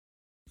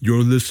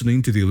You're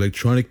listening to the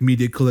Electronic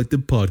Media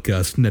Collective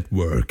Podcast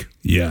Network.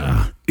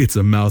 Yeah, it's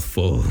a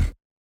mouthful.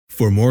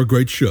 For more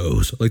great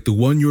shows like the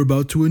one you're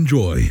about to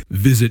enjoy,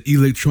 visit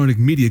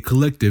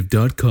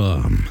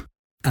electronicmediacollective.com.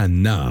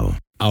 And now,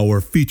 our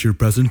feature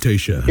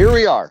presentation. Here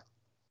we are.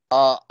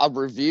 A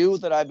review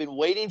that I've been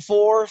waiting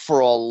for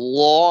a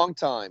long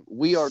time.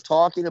 We are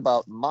talking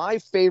about my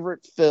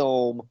favorite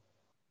film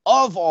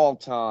of all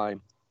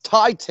time,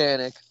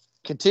 Titanic,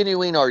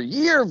 continuing our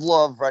Year of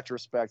Love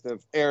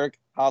retrospective. Eric,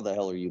 how the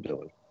hell are you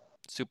doing?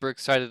 Super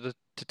excited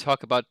to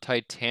talk about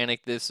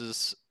Titanic. This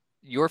is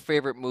your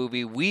favorite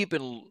movie. We've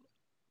been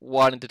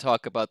wanting to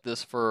talk about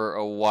this for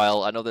a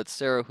while. I know that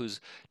Sarah,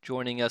 who's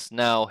joining us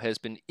now, has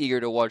been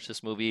eager to watch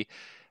this movie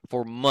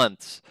for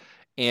months.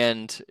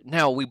 And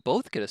now we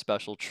both get a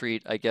special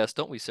treat, I guess,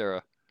 don't we,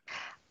 Sarah?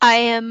 I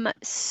am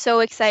so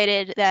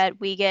excited that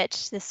we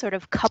get this sort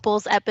of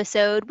couples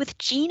episode with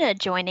Gina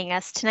joining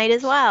us tonight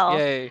as well.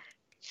 Yay.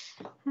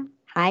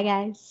 Hi,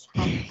 guys.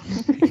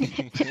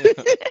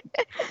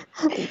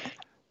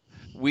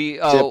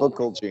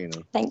 Typical Gina.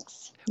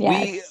 Thanks.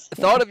 We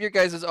thought of your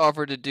guys'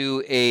 offer to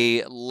do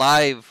a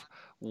live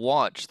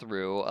watch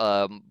through,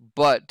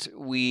 but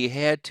we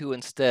had to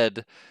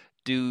instead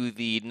do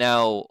the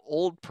now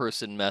old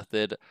person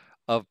method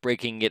of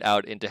breaking it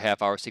out into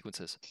half-hour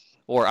sequences.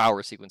 Or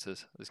hour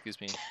sequences,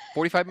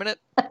 45 minute?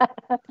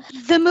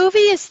 The movie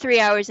is 3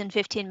 hours and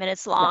 15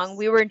 minutes long. Yes.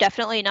 We were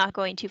definitely not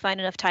going to find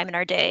enough time in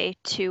our day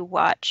to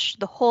watch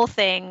the whole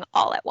thing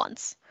all at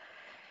once.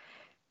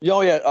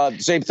 Oh, yeah,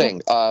 same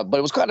thing. But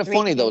it was kind of Three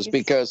funny, though, days.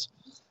 because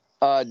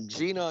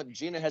Gina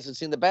hasn't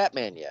seen The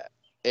Batman yet.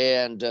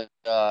 And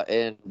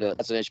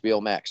that's an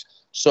HBO Max.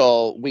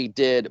 So we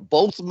did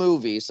both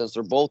movies, since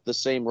they're both the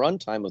same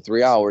runtime of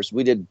 3 hours,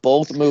 we did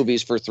both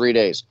movies for 3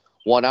 days.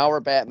 1 hour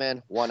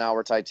Batman, 1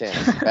 hour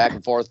Titanic. Back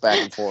and forth, back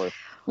and forth.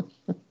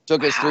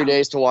 Took us 3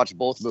 days to watch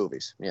both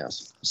movies.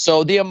 Yes.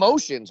 So the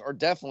emotions are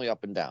definitely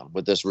up and down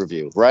with this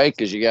review, right?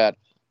 Because you got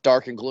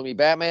dark and gloomy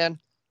Batman,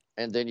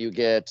 and then you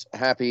get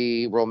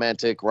happy,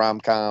 romantic,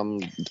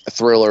 rom-com,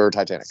 thriller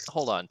Titanic.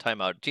 Hold on,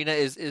 time out. Gina,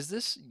 is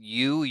this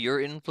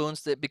your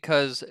influence? That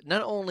because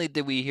not only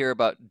did we hear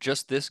about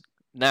just this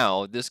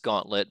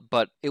gauntlet,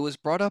 but it was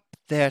brought up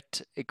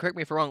that, correct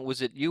me if I'm wrong,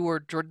 was it you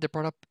or Jordan that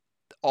brought up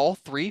all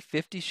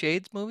 50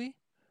 Shades movie?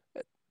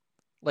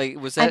 Like,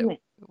 was that a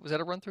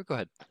run through? Go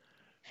ahead.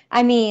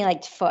 I mean,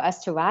 like for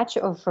us to watch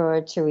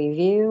or to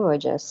review or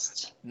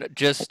just? No,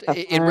 just for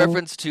in fun?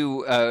 reference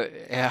to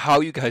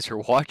how you guys are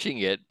watching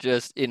it,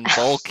 just in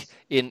bulk,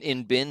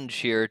 in binge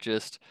here,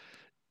 just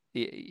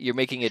you're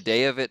making a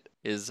day of it.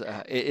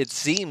 It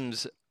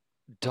seems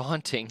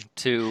daunting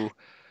to.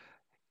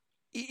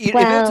 If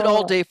it's an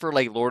all day for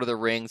like Lord of the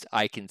Rings,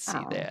 I can see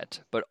that.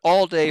 But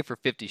all day for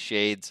 50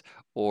 Shades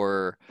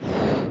or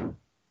 2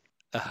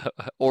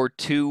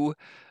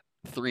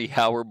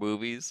 3-hour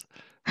movies.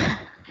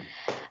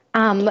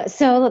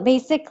 So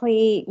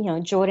basically,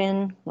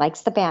 Jordan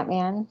likes the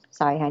Batman.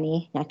 Sorry,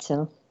 honey, not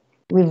to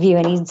review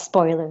any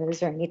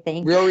spoilers or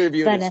anything. We'll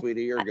review But, it,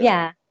 sweetie. You're good.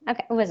 Yeah.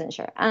 Okay, I wasn't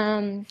sure.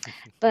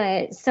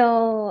 But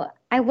so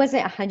I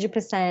wasn't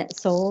 100%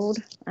 sold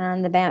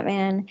on the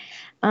Batman.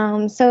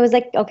 So it was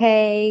like,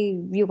 okay,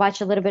 you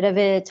watch a little bit of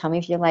it, tell me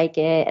if you like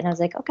it. And I was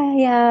like, okay,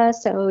 yeah.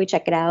 So we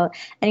check it out.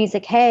 And he's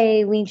like,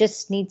 hey, we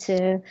just need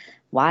to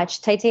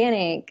watch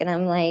Titanic. And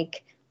I'm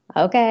like,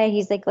 okay.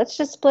 He's like, let's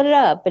just split it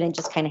up. And it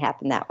just kind of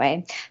happened that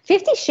way.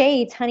 50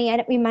 Shades, honey,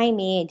 remind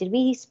me, did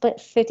we split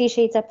 50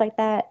 Shades up like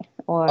that?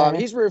 Or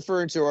He's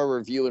referring to our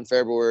review in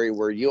February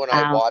where you and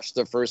I watched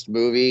the first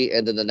movie,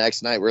 and then the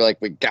next night we're like,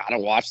 we gotta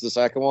watch the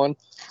second one.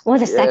 well,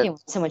 the second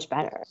one's so much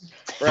better.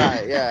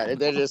 Right, yeah. And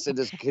then it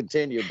just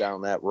continued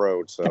down that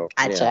road. So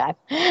Gotcha.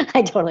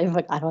 I totally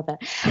forgot about that.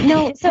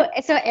 No, so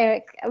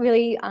Eric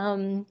really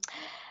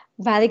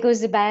Riley goes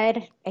to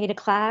bed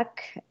 8:00,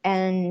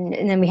 and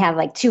then we have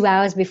like 2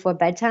 hours before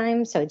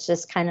bedtime. So it's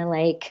just kind of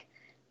like,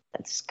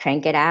 let's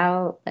crank it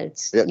out.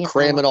 Let's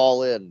cram it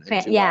all in.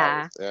 2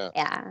 yeah, hours.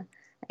 yeah.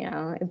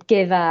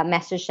 Give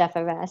Master Chef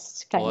a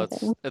rest. Well,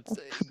 it's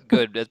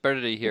good. It's better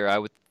to hear. I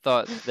would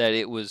thought that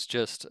it was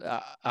just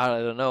I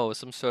don't know,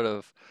 some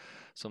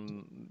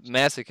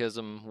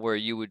masochism where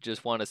you would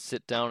just want to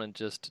sit down and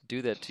just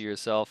do that to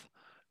yourself.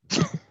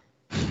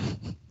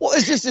 Well,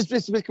 it's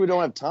because we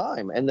don't have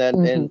time, and then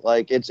and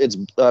like it's.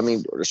 I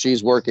mean,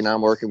 she's working,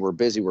 I'm working, we're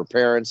busy, we're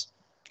parents.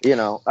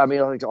 I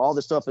mean, like all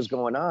this stuff is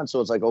going on, so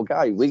it's like, oh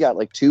god, we got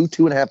like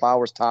 2.5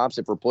 hours tops.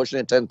 If we're pushing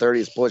it, 10:30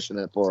 is pushing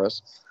it for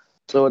us.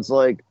 So it's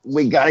like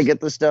we got to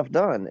get this stuff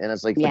done, and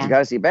it's like, but you got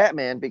to see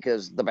Batman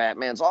because the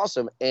Batman's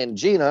awesome. And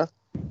Gina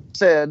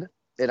said,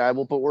 and I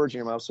will put words in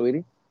your mouth,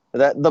 sweetie,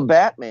 that the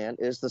Batman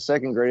is the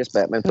second greatest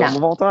Batman film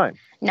of all time.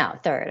 No,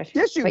 third.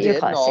 Yes, you but did. You're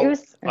close. No. It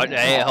was,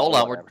 Hey, hold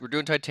on. We're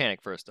doing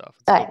Titanic first off.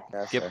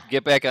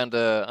 Get back onto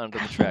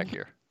the track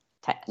here.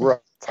 Right.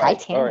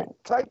 Titanic. All right.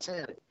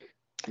 Titanic.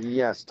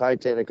 Yes,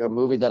 Titanic, a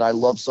movie that I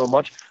love so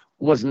much,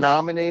 was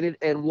nominated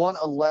and won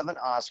 11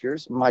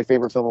 Oscars, my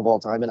favorite film of all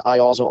time, and I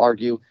also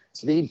argue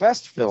it's the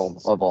best film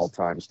of all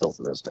time still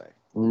to this day.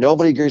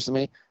 Nobody agrees with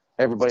me.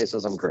 Everybody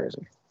says I'm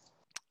crazy.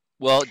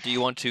 Well, do you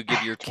want to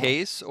give your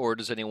case, or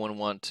does anyone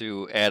want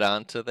to add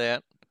on to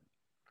that?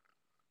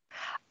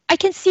 I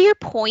can see your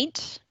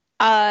point.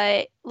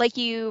 Like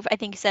you've, I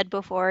think, said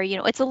before,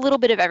 it's a little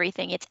bit of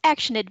everything. It's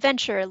action,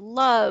 adventure,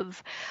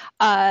 love.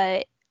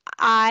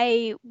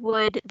 I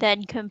would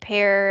then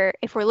compare,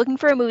 if we're looking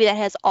for a movie that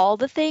has all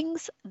the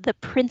things, The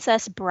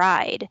Princess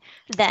Bride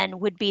then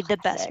would be the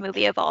best Classic.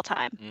 movie of all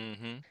time.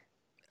 Mm-hmm.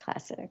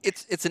 Classic.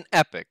 It's an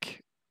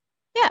epic.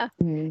 Yeah.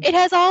 Mhm. It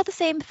has all the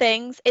same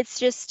things. It's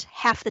just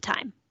half the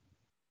time.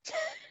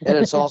 And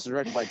it's also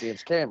directed by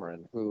James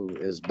Cameron, who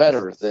is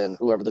better than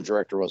whoever the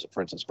director was of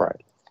Princess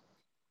Bride.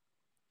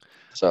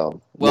 So,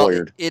 Well,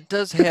 lawyered. it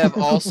does have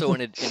also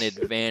an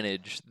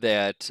advantage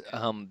that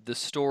the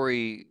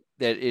story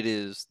that it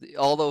is,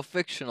 although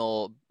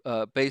fictional,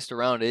 based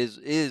around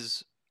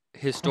is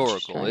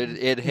historical. true.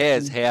 It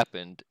has Mhm.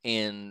 happened,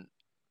 and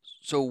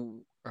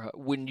so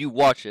when you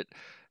watch it,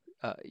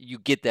 you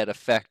get that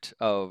effect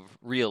of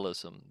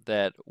realism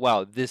that,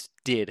 wow, this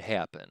did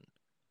happen.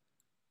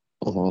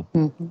 Mhm.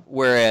 Mhm.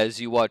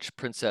 Whereas you watch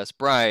Princess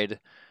Bride,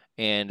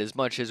 and as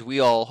much as we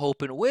all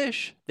hope and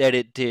wish that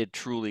it did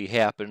truly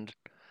happen,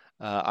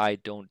 I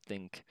don't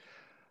think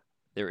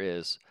there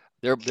is.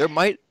 There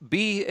might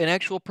be an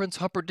actual Prince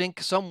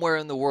Humperdinck somewhere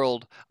in the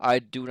world. I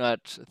do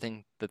not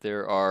think that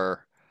there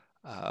are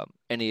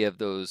any of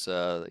those.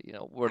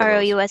 What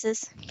are those?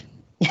 ROUSs.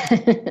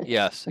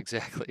 Yes,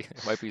 exactly.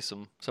 There might be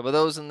some of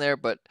those in there,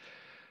 but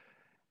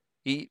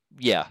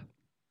yeah.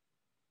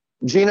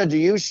 Gina, do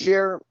you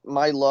share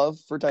my love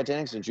for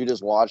Titanic since you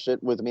just watched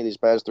it with me these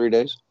past 3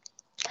 days?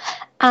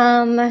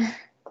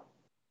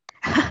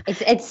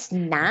 It's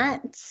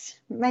not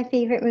my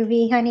favorite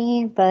movie,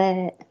 honey,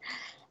 but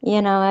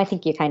I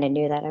think you kind of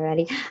knew that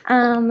already.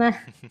 I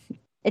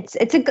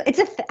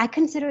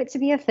consider it to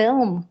be a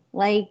film,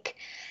 like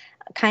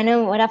kind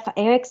of what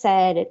Eric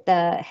said.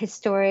 The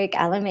historic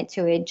element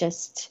to it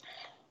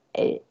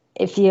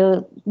it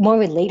feels more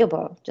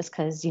relatable, just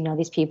because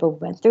these people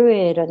went through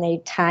it, and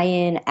they tie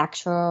in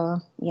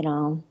actual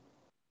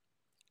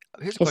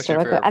Here's a question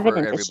historical for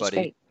evidence. It's just everybody.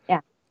 great. Yeah.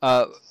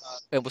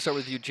 And we'll start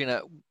with you,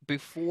 Gina.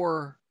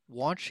 Before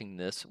watching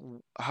this,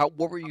 what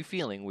were you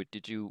feeling?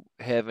 Did you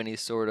have any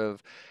sort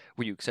of?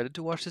 Were you excited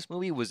to watch this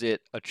movie? Was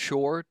it a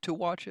chore to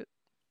watch it?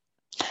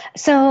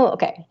 So,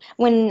 okay,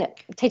 when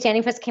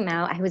Titanic first came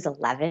out, I was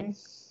 11.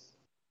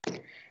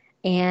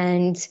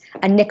 And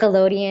a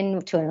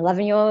Nickelodeon to an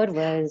 11-year-old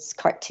was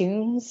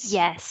cartoons.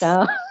 Yes.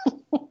 So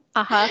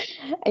Uh-huh.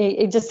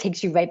 it just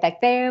takes you right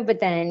back there. But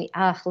then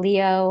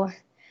Leo,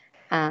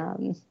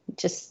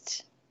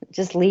 just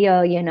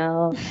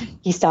Leo,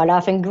 he started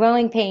off in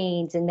Growing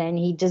Pains, and then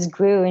he just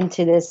grew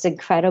into this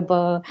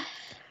incredible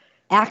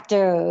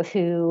actor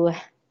who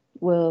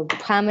will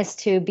promise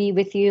to be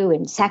with you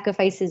and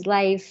sacrifice his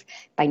life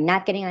by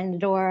not getting on the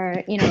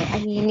door.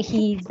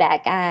 He's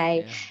that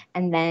guy. Yeah.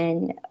 And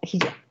then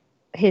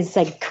his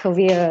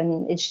career,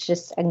 and it's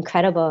just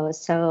incredible.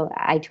 So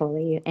I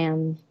totally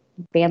am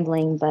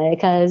rambling, but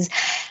because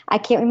I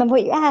can't remember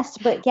what you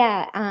asked, but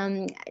yeah,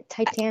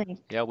 Titanic.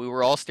 Yeah, we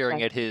were all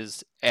staring at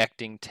his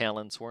acting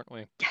talents, weren't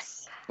we?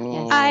 Yes.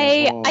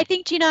 I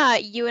think, Gina,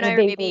 you and I are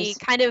maybe Vapors.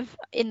 kind of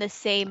in the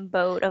same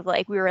boat of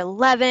we were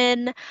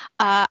 11.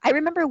 I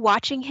remember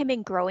watching him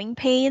in Growing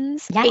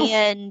Pains Yes.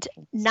 and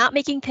not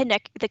making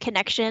the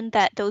connection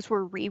that those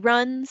were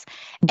reruns,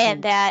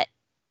 and that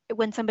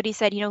when somebody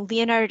said,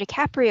 Leonardo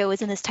DiCaprio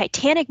was in this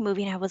Titanic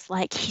movie, and I was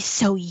like, he's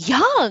so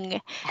young.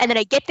 And then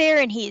I get there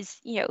and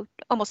he's,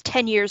 almost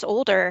 10 years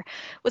older,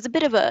 was a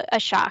bit of a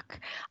shock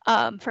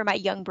for my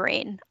young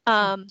brain.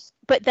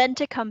 But then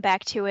to come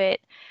back to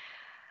it,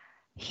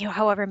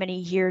 however many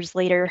years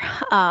later,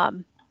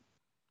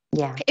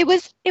 it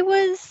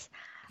was,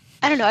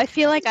 I don't know, I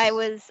feel like I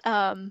was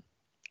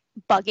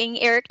bugging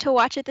Eric to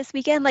watch it this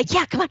weekend. Like,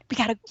 yeah, come on,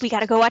 we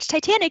gotta go watch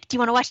Titanic. Do you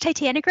want to watch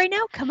Titanic right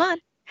now? Come on.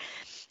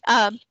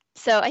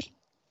 So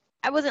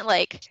I wasn't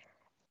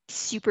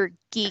super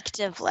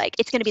geeked of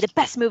it's going to be the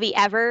best movie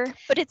ever,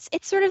 but it's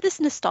sort of this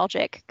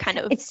nostalgic kind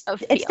of It's feel.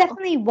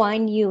 definitely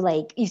one you've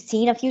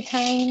seen a few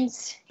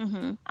times.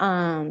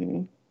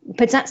 Mm-hmm.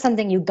 But it's not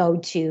something you go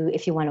to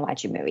if you want to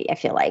watch a movie, I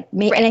feel like.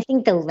 Right. And I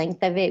think the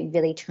length of it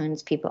really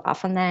turns people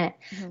off on that,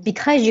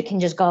 because you can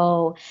just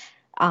go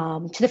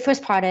to the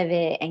first part of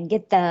it and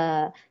get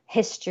the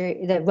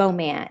history, the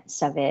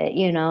romance of it,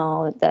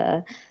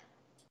 the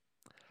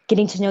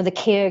getting to know the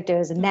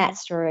characters and that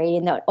story.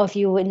 Or if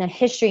you were in a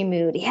history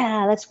mood,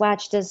 yeah, let's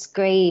watch this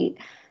great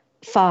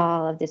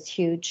fall of this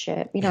huge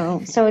ship,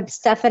 So it's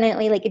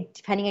definitely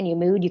depending on your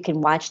mood, you can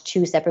watch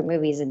 2 separate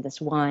movies in this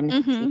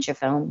one feature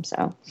film.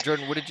 So,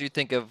 Jordan, what did you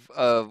think of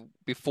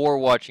before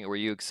watching it? Were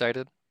you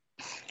excited?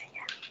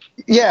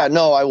 Yeah,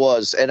 no, I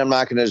was, and I'm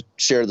not going to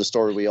share the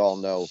story we all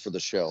know for the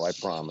show. I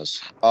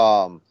promise.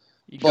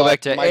 You can go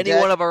back to my any dad-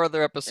 one of our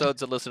other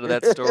episodes and listen to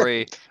that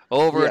story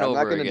over and I'm over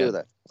not going to again. do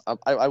that.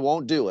 I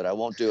won't do it. I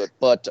won't do it.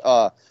 But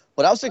I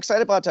was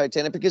excited about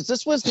Titanic because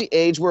this was the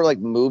age where like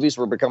movies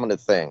were becoming a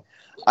thing.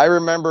 I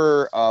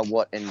remember in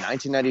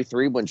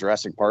 1993 when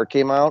Jurassic Park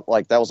came out,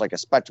 like that was like a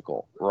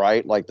spectacle,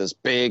 right? Like this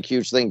big,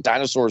 huge thing.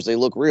 Dinosaurs, they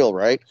look real,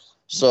 right?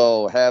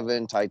 So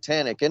having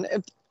Titanic and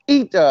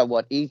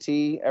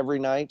E.T. every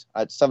night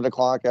at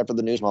 7:00 after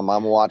the news, my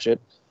mom will watch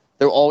it.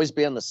 There'll always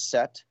be on the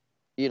set,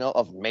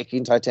 of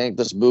making Titanic,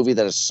 this movie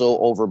that is so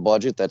over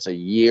budget, that's a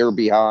year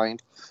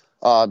behind.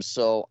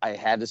 So I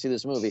had to see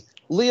this movie.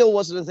 Leo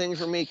wasn't a thing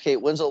for me. Kate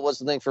Winslet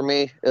wasn't a thing for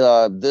me.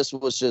 This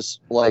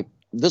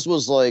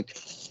was like,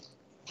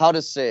 how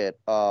to say it?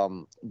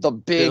 The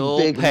big Bill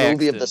movie of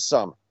Paxton. the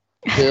summer.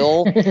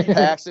 Bill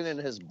Paxton and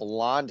his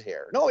blonde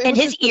hair. No, it And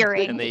was his just the earring.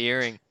 big And the movie.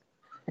 earring.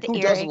 The Who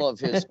earring. doesn't love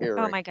his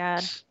earring? Oh my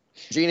God.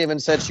 Jean even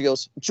said, she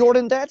goes,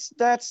 Jordan, that's.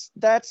 I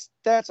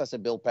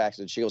said, Bill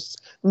Paxton. She goes,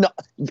 no,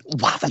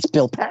 wow, that's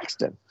Bill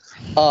Paxton.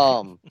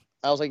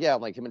 I was like, yeah,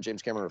 I'm like, him and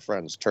James Cameron are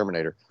friends,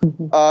 Terminator.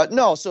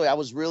 No, so I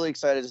was really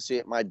excited to see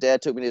it. My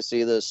dad took me to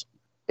see this,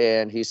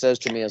 and he says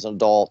to me as an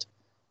adult,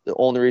 the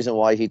only reason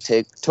why he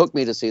took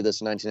me to see this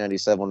in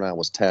 1997 when I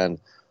was 10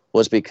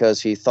 was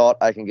because he thought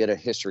I can get a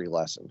history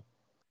lesson.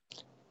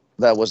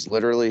 That was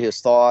literally his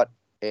thought,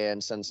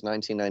 and since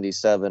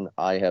 1997,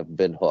 I have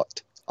been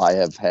hooked. I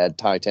have had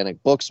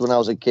Titanic books when I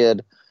was a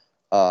kid.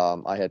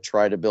 I had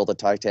tried to build a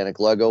Titanic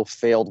Lego,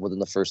 failed within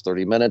the first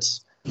 30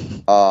 minutes.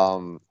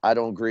 I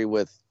don't agree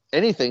with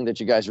anything that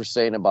you guys are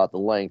saying about the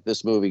length.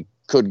 This movie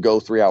could go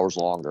 3 hours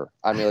longer.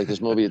 I mean, like this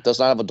movie, it does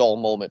not have a dull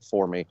moment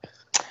for me.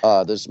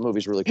 This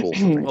movie's really cool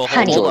for me. Well,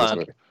 Honey. hold Enjoy this on.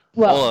 movie.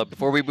 Well, Hold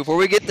on. Before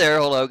we get there,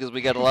 hold on, because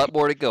we got a lot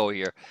more to go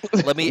here.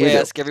 Let me We do.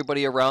 ask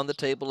everybody around the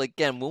table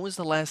again. When was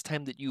the last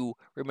time that you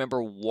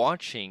remember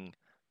watching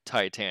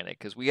Titanic?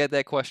 Because we had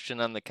that question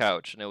on the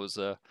couch, and it was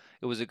a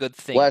good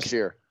thing. Last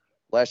year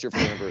for the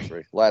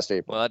anniversary, last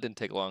April. Well, that didn't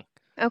take long.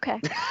 Okay.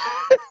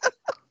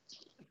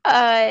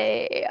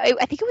 I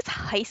think it was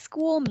high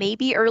school,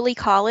 maybe early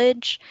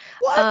college.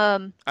 What? I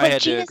Like had to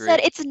Gina agree. said,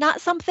 it's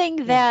not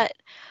something that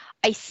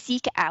I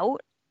seek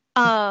out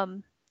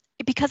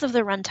because of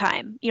the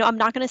runtime. I'm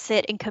not going to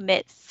sit and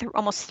commit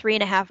almost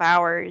 3.5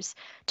 hours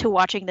to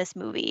watching this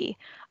movie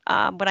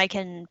when I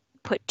can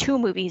put 2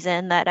 movies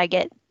in that I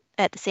get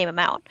at the same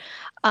amount.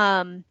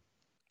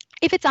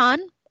 If it's on,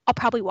 I'll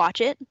probably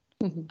watch it.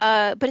 Mhm.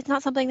 But it's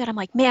not something that I'm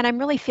like, man, I'm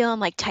really feeling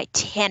like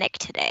Titanic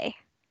today.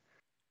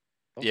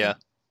 Yeah.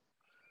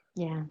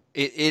 yeah.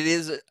 It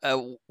is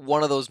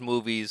one of those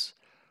movies,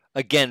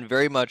 again,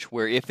 very much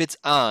where if it's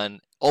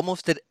on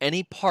almost at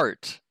any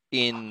part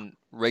in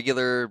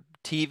regular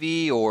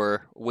TV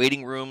or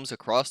waiting rooms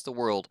across the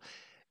world,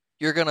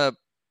 you're gonna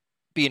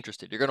be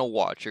interested. You're gonna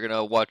watch. You're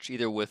gonna watch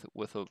either with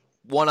a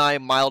one eye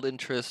mild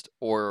interest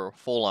or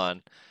full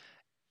on.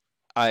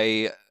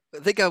 I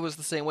think I was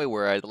the same way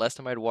where the last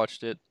time I'd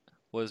watched it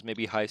was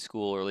maybe high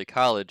school, early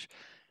college.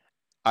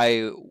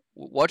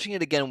 Watching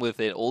it again with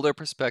an older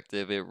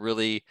perspective,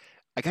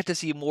 I got to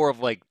see more of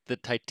like the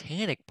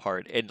Titanic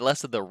part and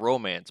less of the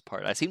romance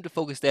part. I seemed to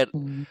focus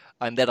Mhm.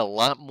 on that a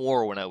lot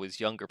more when I was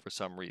younger for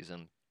some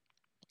reason.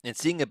 And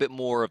seeing a bit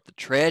more of the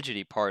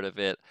tragedy part of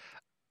it,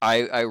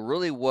 I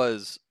really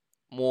was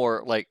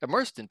more like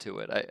immersed into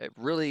it. I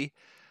really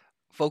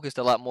focused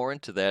a lot more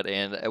into that,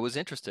 and I was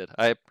interested.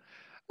 I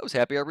was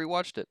happy I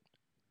rewatched it.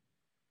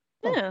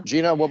 Yeah.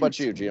 Gina, what about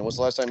you, Gina? What's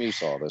the last time you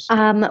saw this?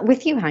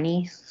 With you,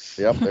 honey.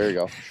 Yep, there you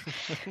go.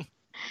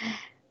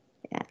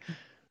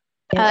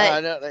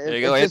 Uh, There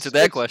you go. Answer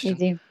that You question.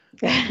 do.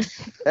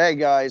 Hey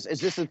guys,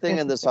 it's just a thing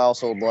in this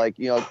household. Like,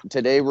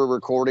 today we're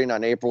recording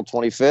on April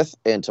 25th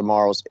and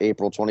tomorrow's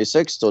April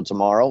 26th. So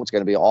tomorrow it's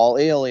going to be all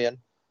Alien.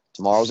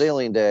 Tomorrow's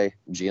Alien Day.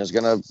 Gina's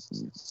going to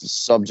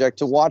subject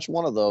to watch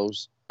one of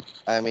those.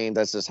 I mean,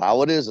 that's just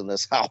how it is in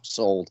this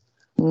household.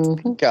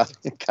 Mhm.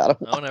 Gotta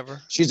No,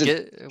 never. She's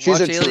a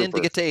Watch Alien trooper.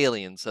 to get to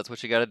Aliens. That's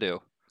what you got to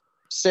do.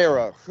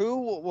 Sarah,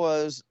 who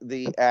was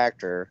the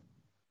actor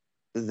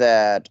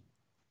that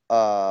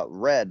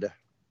read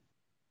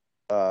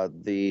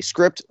the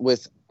script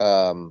with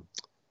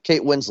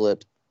Kate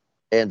Winslet,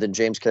 and then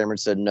James Cameron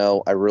said,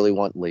 no, I really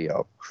want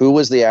Leo? Who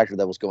was the actor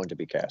that was going to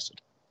be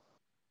casted?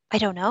 I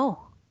don't know.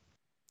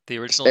 The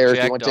original Eric,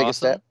 Jack you want to take a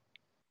Dawson. stab?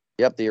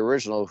 Yep, the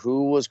original.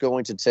 Who was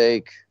going to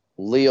take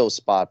Leo's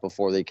spot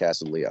before they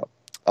casted Leo?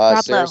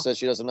 Rob Sarah Lowe. says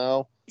she doesn't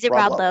know. Is it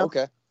Rob Lowe?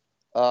 Okay.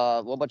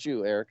 What about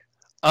you, Eric?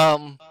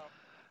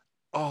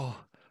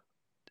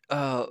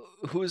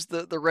 Who's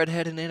the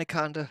redhead in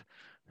Anaconda?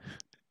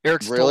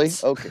 Eric Stoltz. Really?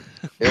 Okay.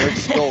 Eric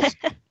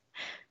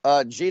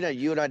Stoltz. Gina,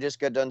 you and I just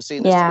got done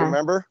seeing this. Yeah.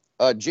 Remember?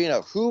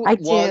 Gina, who I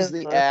was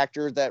do. the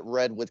actor that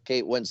read with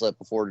Kate Winslet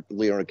before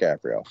Leonardo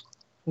DiCaprio?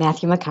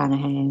 Matthew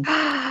McConaughey.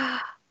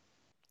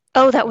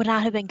 Oh, that would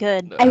not have been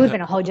good. It would have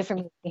been a whole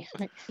different movie.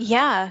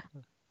 Yeah.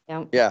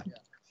 Yeah. Yeah.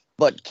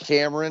 But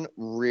Cameron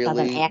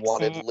really accent.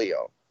 wanted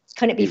Leo.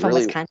 Couldn't it be He from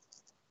really- Wisconsin?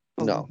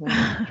 No.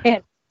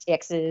 Mhm.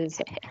 Texas.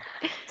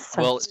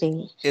 Well,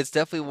 Sweet. it's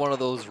definitely one of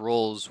those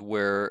roles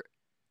where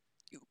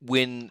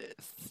when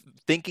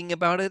thinking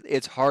about it,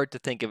 it's hard to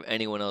think of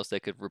anyone else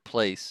that could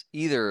replace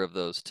either of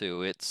those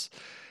two. It's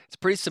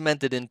pretty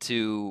cemented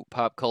into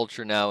pop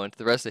culture now, into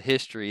the rest of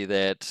history,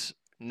 that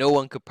no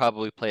one could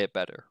probably play it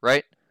better,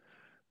 right?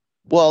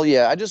 Well,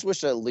 yeah, I just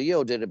wish that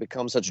Leo didn't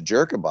become such a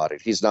jerk about it.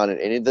 He's not in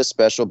any of the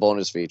special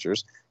bonus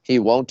features. He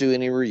won't do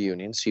any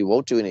reunions. He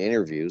won't do any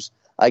interviews.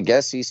 I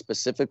guess he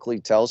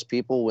specifically tells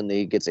people when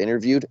he gets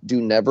interviewed,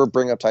 do never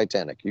bring up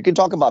Titanic. You can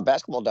talk about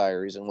Basketball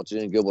Diaries and What's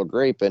in Gilbert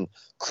Grape and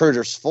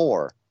Critters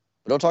 4,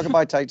 but don't talk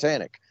about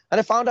Titanic. And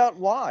I found out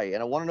why,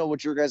 and I want to know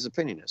what your guys'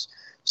 opinion is.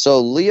 So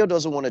Leo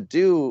doesn't want to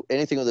do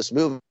anything with this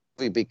movie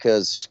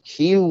because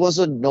he was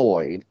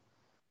annoyed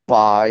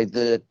by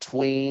the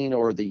tween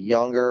or the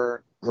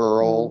younger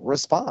girl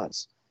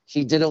response.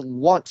 He didn't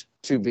want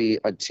to be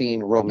a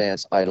teen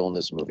romance idol in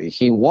this movie.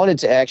 He wanted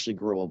to actually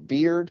grow a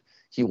beard.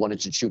 He wanted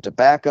to chew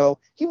tobacco.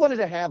 He wanted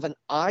to have an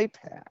eye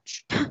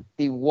patch.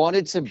 He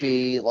wanted to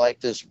be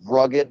like this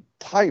rugged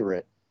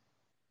pirate.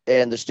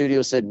 And the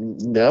studio said,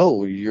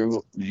 no,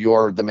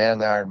 you're the man in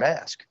the iron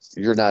mask.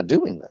 You're not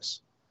doing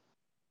this.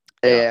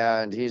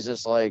 And he's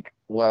just like,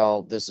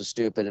 well, this is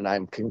stupid, and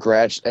I'm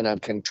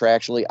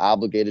contractually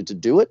obligated to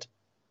do it,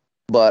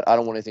 but I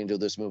don't want anything to do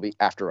with this movie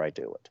after I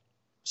do it.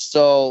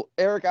 So,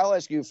 Eric, I'll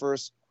ask you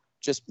first,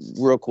 just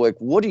real quick.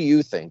 What do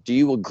you think? Do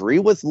you agree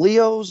with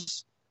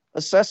Leo's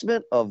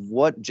assessment of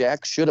what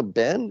Jack should have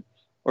been?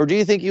 Or do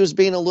you think he was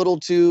being a little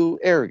too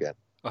arrogant?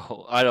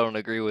 Oh, I don't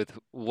agree with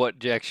what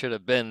Jack should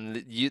have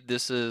been.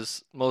 This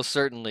is most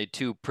certainly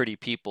two pretty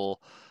people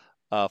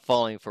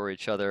falling for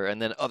each other, and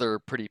then other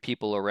pretty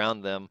people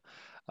around them,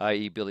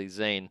 i.e. Billy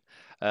Zane,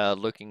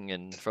 looking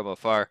in from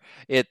afar.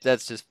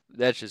 That's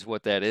just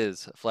what that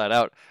is, flat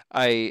out.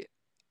 I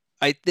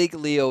think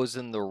Leo's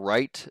in the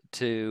right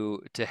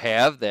to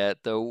have that,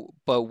 though,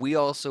 but we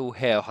also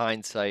have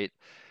hindsight.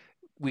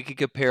 We can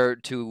compare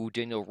it to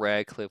Daniel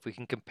Radcliffe. We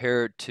can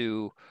compare it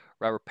to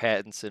Robert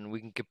Pattinson. We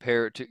can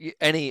compare it to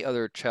any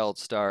other child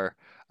star,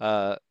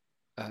 Ashton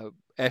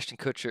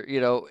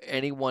Kutcher.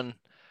 Anyone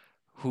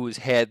who's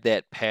had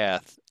that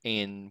path,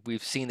 and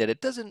we've seen that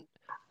it doesn't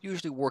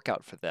usually work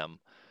out for them.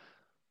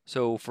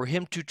 So for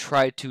him to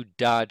try to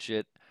dodge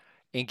it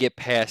and get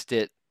past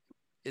it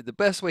the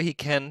best way he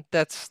can,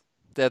 that's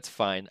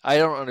fine. I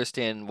don't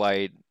understand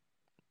why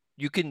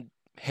you can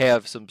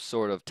have some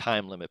sort of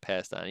time limit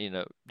passed on.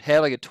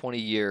 Have like a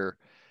 20-year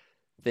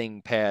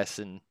thing pass,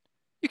 and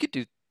you could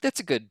do. That's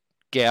a good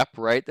gap,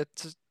 right?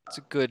 It's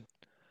a good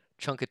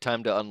chunk of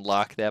time to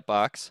unlock that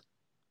box.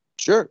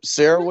 Sure.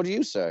 Sarah, what do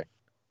you say?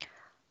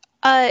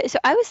 So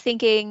I was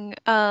thinking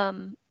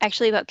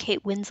actually about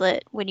Kate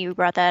Winslet when you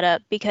brought that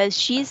up, because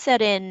she's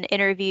said in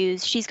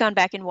interviews she's gone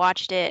back and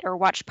watched it or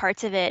watched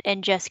parts of it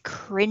and just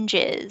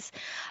cringes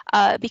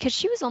because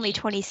she was only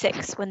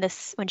 26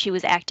 when she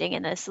was acting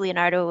in this.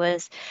 Leonardo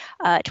was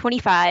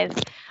 25.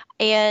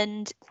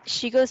 And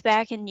she goes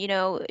back and,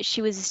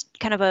 she was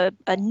kind of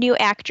a new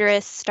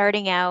actress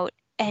starting out,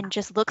 and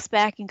just looks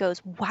back and goes,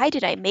 why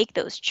did I make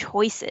those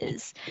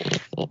choices?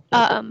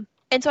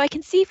 And so I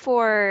can see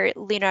for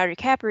Leonardo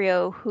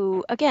DiCaprio,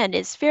 who, again,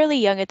 is fairly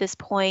young at this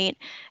point,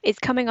 is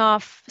coming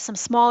off some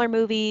smaller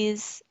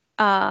movies,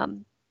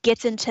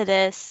 gets into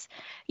this,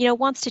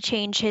 wants to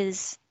change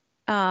his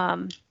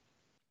I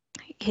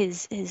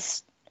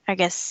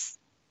guess,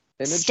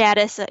 Image?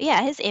 status.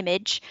 His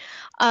image.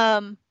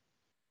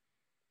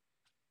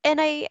 And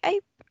I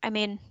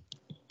mean,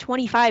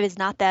 25 is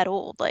not that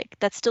old. Like,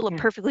 that's still a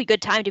perfectly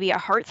good time to be a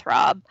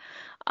heartthrob.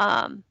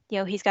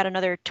 He's got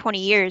another 20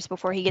 years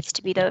before he gets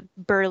to be the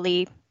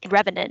burly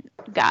Revenant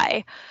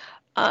guy.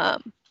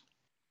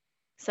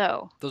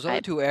 So those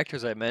other two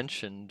actors I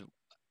mentioned,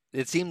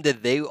 it seemed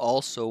that they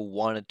also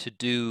wanted to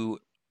do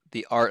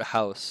the art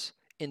house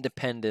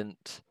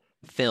independent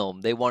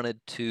film. They wanted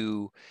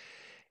to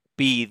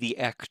be the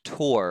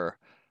actor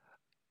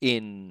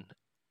in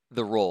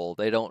the role.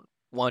 They don't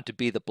want to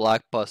be the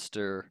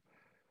blockbuster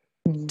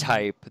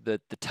type, the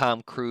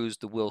Tom Cruise,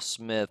 the Will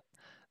Smith,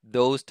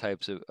 those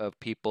types of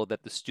people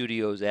that the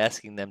studio is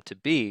asking them to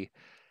be.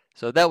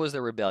 So that was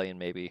the rebellion,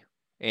 maybe.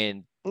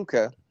 And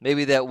Okay.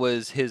 maybe that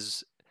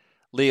was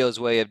Leo's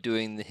way of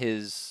doing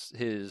his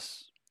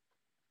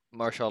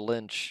Marshawn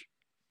Lynch,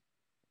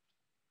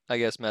 I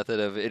guess, method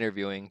of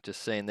interviewing,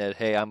 just saying that,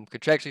 hey, I'm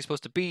contractually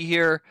supposed to be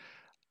here.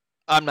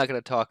 I'm not going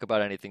to talk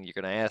about anything you're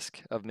going to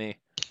ask of me.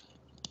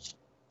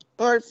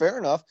 All right, fair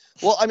enough.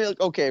 Well, I mean,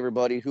 okay,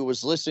 everybody who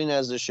was listening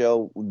as the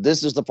show,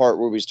 this is the part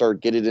where we start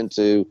getting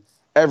into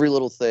every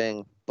little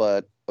thing.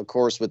 But, of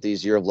course, with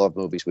these Year of Love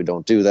movies, we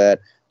don't do that.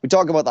 We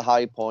talk about the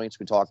high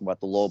points. We talk about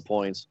the low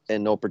points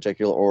in no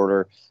particular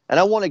order. And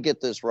I want to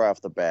get this right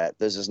off the bat.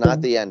 This is not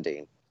the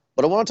ending.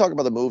 But I want to talk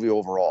about the movie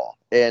overall.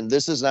 And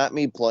this is not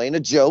me playing a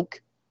joke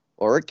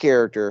or a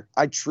character.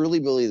 I truly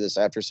believe this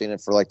after seeing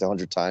it for like the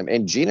 100th time.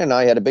 And Gina and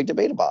I had a big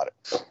debate about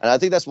it. And I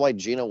think that's why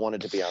Gina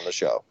wanted to be on the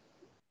show.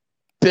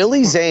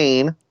 Billy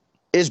Zane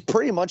is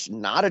pretty much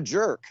not a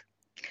jerk.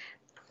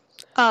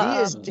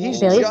 He's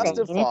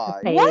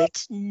justified.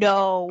 What?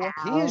 No.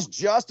 He is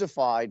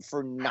justified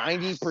for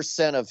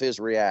 90% of his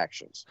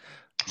reactions.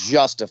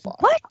 Justified.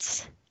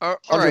 What? All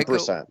right, cool.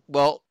 100%.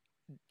 Well,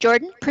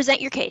 Jordan,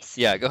 present your case.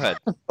 yeah, go ahead.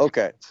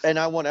 Okay, and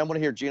I want to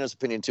hear Gina's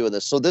opinion too of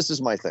this. So this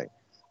is my thing.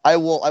 I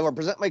will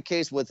present my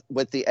case with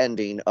the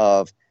ending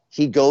of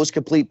he goes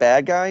complete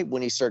bad guy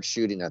when he starts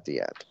shooting at the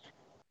end.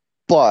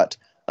 But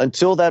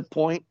until that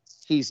point,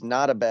 he's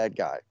not a bad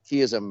guy.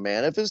 He is a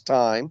man of his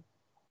time.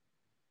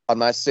 I'm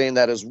not saying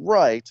that is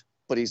right,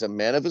 but he's a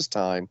man of his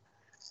time.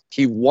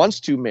 He wants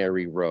to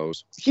marry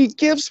Rose. He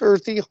gives her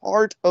the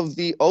heart of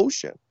the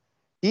ocean.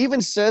 He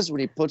even says when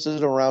he puts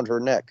it around her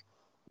neck,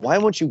 "Why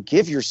won't you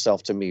give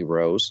yourself to me,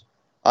 Rose?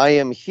 I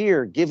am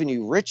here giving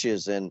you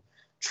riches and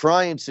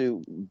trying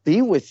to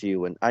be with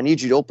you, and I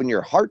need you to open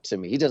your heart to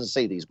me." He doesn't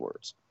say these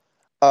words.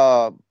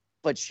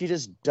 But she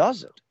just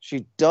doesn't.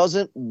 She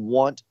doesn't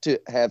want to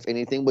have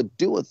anything to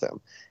do with him.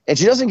 And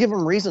she doesn't give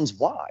him reasons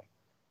why.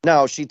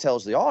 Now, she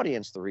tells the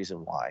audience the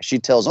reason why. She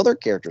tells other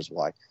characters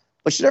why.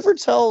 But she never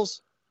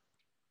tells,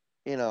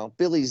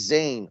 Billy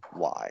Zane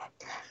why.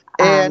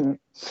 And,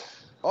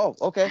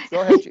 okay.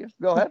 Go ahead, Gina.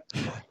 Go ahead.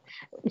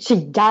 She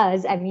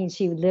does. I mean,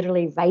 she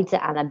literally writes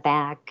it on the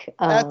back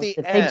of At the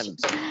end.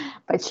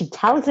 But she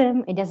tells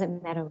him it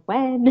doesn't matter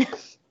when.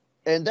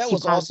 And that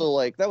was also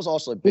a the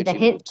bitchy move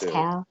hint, too.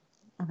 Cal.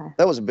 Okay.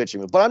 That was a bitchy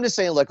move. But I'm just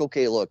saying, like,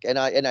 okay, look, and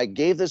I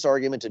gave this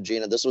argument to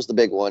Gina. This was the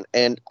big one,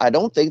 and I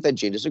don't think that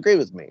Gina disagreed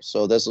with me.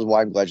 So this is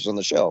why I'm glad she's on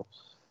the show.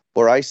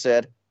 Where I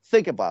said,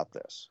 think about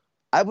this.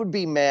 I would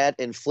be mad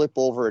and flip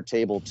over a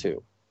table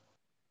too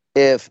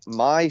if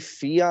my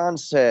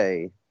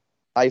fiance,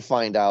 I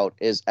find out,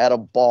 is at a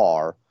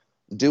bar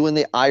doing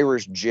the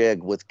Irish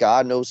jig with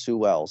God knows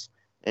who else,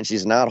 and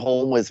she's not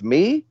home with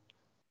me.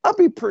 I'll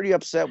be pretty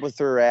upset with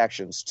her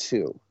actions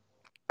too.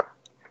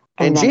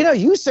 And then, Gina,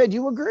 you said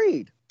you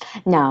agreed.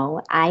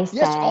 No, I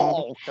said,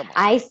 come on.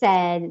 I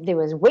said there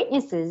was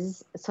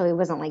witnesses, so it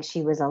wasn't like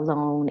she was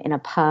alone in a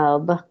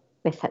pub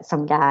with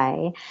some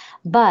guy.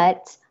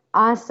 But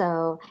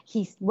also,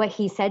 what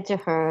he said to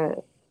her,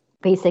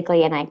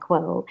 basically, and I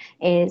quote,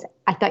 is,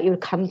 "I thought you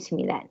would come to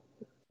me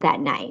that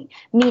night,"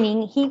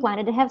 meaning he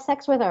wanted to have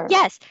sex with her.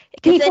 Yes,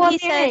 because then Before he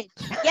says,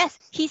 marriage. yes,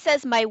 he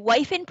says, "My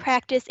wife in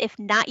practice, if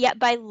not yet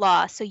by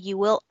law, so you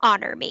will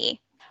honor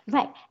me."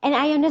 Right. And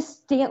I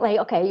understand, like,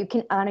 okay, you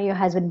can honor your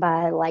husband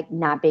by, like,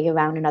 not being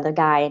around another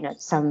guy and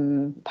at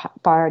some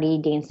party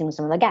dancing with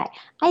some other guy.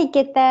 I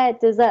get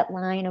that. There's that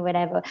line or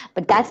whatever.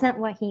 But that's not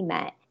what he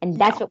meant. And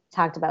that's what we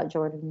talked about,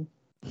 Jordan.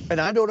 And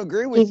I don't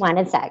agree with He you.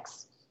 wanted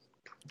sex.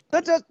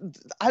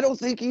 I don't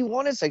think he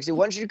wanted sex. He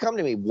wanted you to come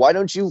to me. Why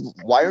aren't you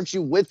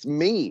with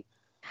me?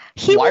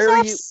 He Why was are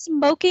off you-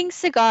 smoking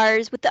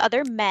cigars with the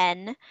other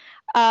men.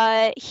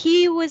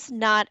 He was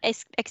not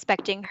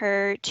expecting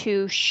her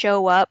to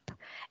show up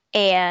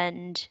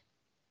and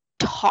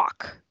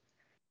talk,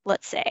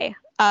 let's say.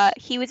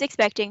 He was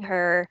expecting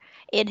her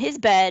in his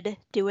bed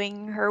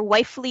doing her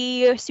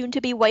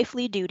soon-to-be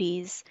wifely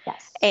duties,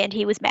 Yes. and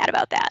he was mad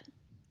about that.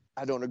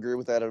 I don't agree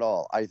with that at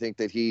all. I think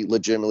that he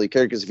legitimately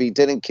cared, because if he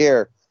didn't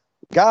care,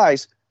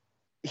 guys,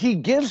 he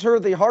gives her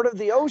the heart of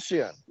the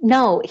ocean.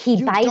 No, he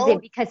You buys don't-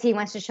 it because he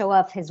wants to show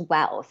off his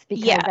wealth,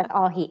 because Yeah. that's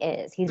all he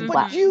is. He's Mhm. But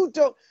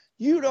wealth.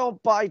 you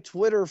don't buy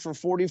Twitter for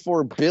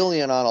 $44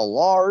 billion on a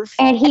larf.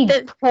 And he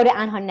The- put it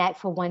on her neck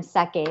for 1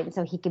 second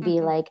so he could be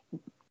Mhm. like,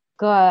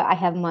 "Girl, I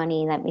have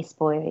money. Let me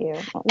spoil you."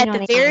 At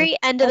the very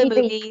end of the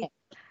Everything- movie,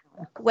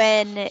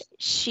 when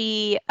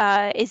she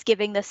is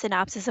giving the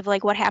synopsis of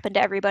like what happened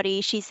to everybody,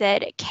 she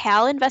said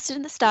Cal invested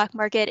in the stock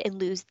market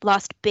and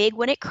lost big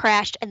when it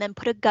crashed, and then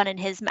put a gun in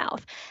his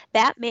mouth.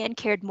 That man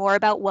cared more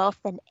about wealth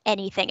than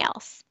anything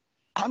else.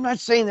 I'm not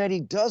saying that he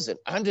doesn't.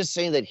 I'm just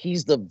saying that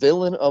he's the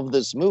villain of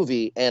this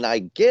movie, and I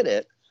get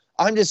it.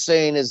 I'm just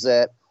saying is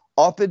that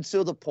up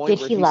until the point Did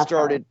where he he love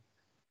started,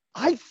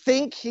 I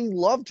think he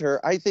loved her.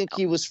 I think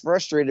he was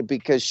frustrated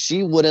because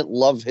she wouldn't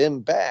love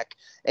him back.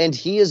 And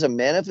he is a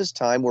man of his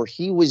time where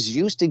he was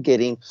used to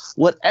getting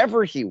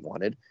whatever he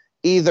wanted,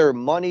 either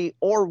money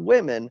or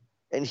women,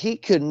 and he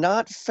could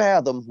not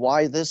fathom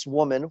why this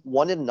woman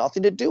wanted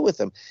nothing to do with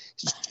him.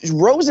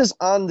 Rose is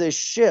on this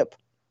ship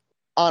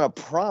on a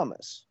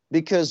promise,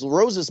 because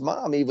Rose's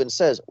mom even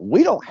says,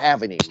 "We don't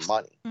have any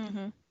money.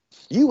 Mm-hmm.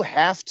 You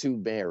have to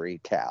marry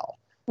Cal,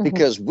 Mhm.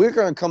 because we're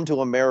going to come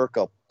to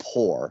America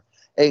poor."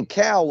 And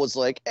Cal was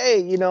like,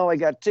 "Hey, I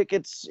got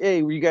tickets. Hey,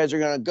 you guys are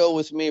going to go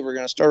with me. We're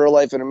going to start our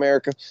life in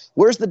America."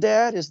 Where's the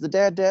dad? Is the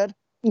dad dead?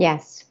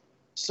 Yes.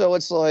 So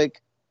it's like,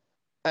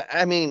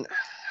 I mean,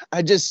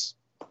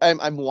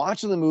 I'm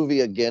watching the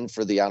movie again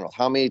for the I don't know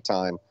how many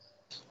time,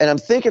 and I'm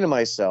thinking to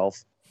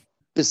myself,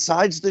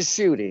 besides the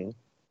shooting,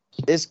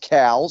 is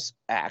Cal's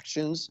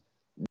actions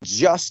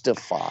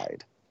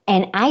justified?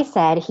 And I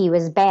said he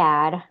was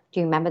bad. Do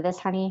you remember this,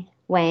 honey?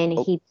 When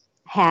he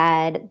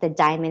had the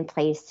diamond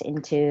placed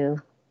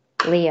into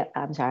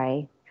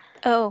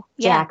Oh,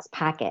 yeah. Jack's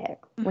pocket.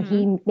 When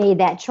he made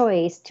that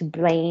choice to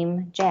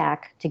blame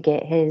Jack to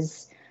get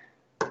his,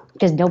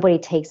 because nobody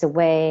takes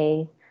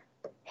away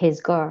his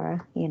girl,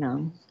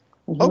 When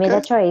he made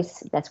that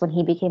choice, that's when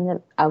he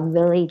became a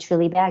really,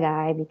 truly bad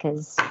guy,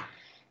 because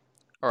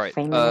All right.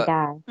 Framing a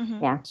guy.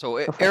 Mhm. Yeah. So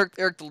Go for it.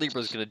 Eric the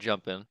Libra is going to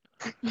jump in.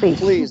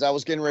 Please, I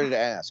was getting ready to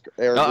ask.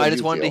 Eric, No, what I do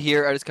just you wanted to feel?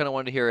 hear. I just kind of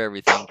wanted to hear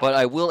everything, but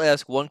I will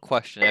ask one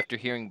question after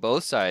hearing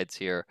both sides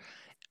here.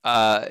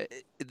 Uh,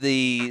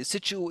 the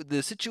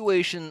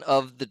situation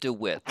of the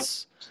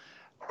DeWitts.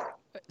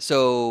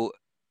 So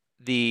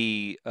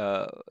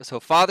so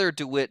Father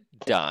DeWitt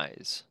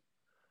dies,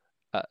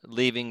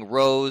 leaving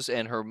Rose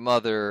and her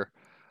mother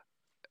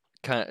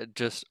kind of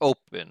just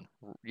open.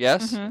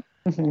 Yes. Mhm.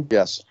 Mhm.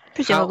 Yes.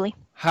 Presumably.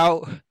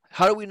 How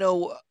do we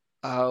know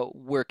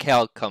where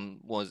Cal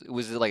was?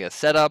 Was it like a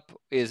setup?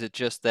 Is it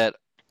just that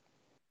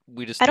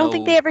we just I don't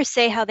think they know? ever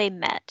say how they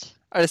met.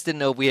 I just didn't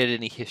know if we had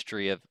any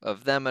history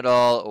of them at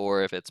all,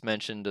 or if it's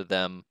mentioned to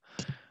them.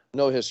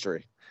 No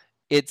history.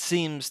 It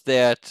seems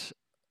that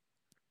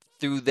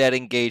through that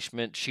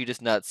engagement, she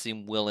does not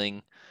seem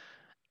willing.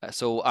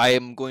 So I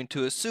am going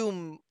to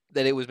assume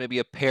that it was maybe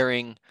a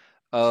pairing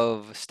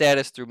of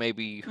status through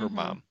maybe her Mhm.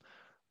 mom.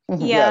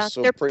 Mhm. Yeah, Yes,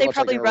 so pretty they much like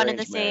probably an run in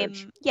the arranged marriage.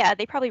 same. Yeah,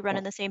 they probably run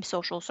in the same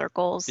social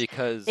circles.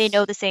 Because They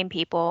know the same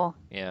people.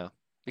 yeah,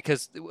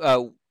 because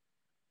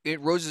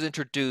Rose is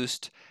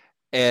introduced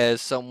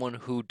as someone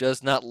who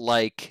does not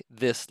like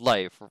this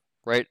life,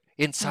 right?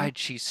 Inside,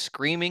 she's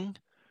screaming.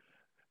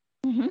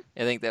 Mhm.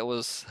 I think that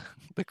was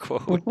the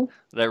quote Mhm.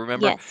 that I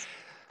remember. Yes.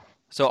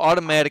 So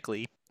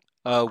automatically,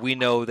 we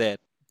know that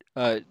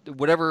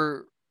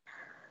whatever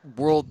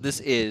world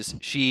this is,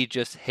 she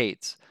just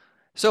hates.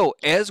 So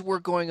as we're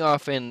going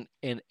off and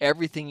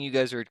everything you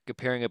guys are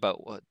comparing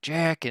about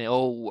Jack and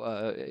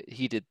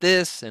he did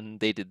this and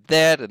they did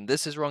that and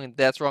this is wrong and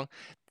that's wrong,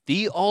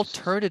 the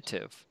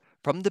alternative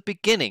from the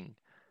beginning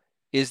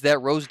is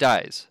that Rose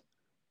dies.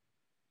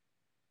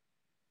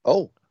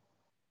 Oh,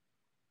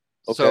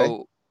 okay.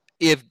 So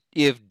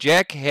if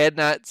Jack had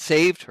not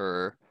saved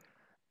her,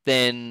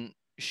 then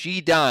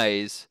she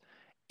dies,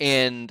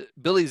 and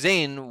Billy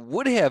Zane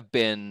would have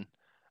been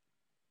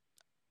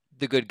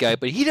the good guy,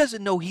 but he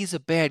doesn't know he's a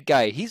bad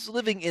guy. He's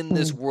living in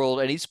this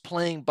world and he's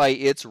playing by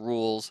its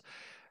rules,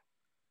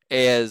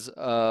 as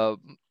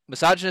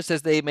misogynist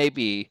as they may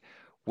be,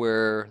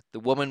 where the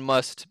woman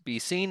must be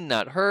seen,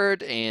 not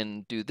heard,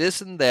 and do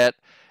this and that,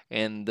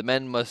 and the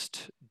men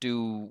must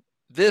do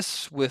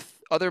this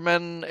with other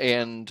men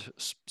and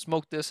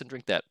smoke this and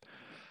drink that.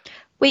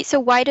 Wait, so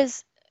why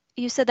does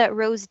you said that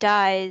Rose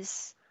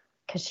dies?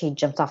 Because she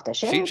jumps off the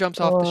ship. She jumps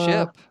off the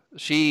ship.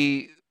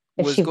 She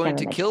If was she going never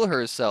to mentioned kill it.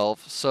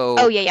 herself. So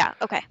Oh yeah,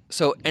 okay.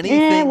 so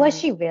anything. Was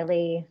she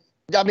really?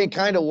 I mean,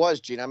 kind of was,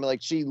 Gene. I mean,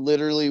 like, she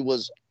literally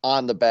was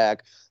on the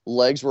back.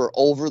 Legs were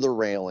over the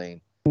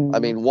railing. I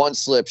mean, one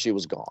slip, she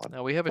was gone.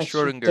 Now we have a But she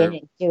Schrodinger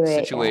didn't do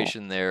it,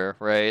 situation there,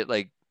 right?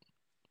 Like,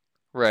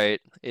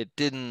 right? It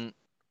didn't.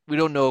 We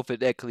don't know if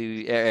it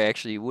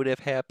actually would have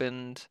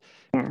happened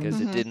because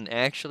it Mhm. didn't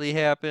actually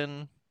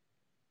happen.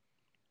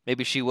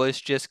 Maybe she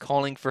was just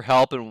calling for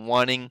help and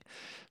wanting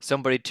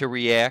somebody to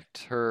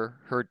react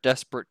her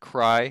desperate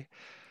cry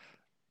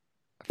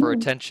for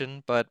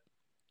attention. But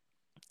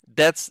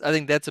I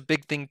think that's a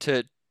big thing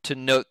to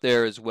note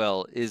there as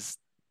well. Is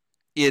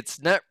it's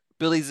not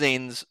Billy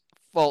Zane's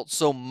fault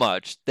so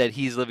much that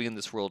he's living in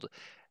this world.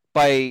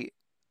 By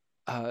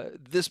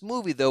this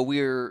movie, though,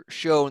 we're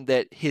shown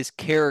that his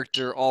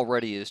character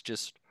already is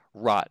just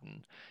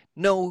rotten.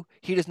 No,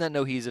 he does not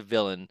know he's a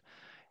villain.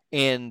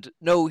 And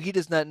no, he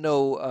does not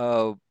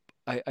know.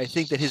 I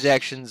think that his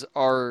actions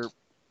are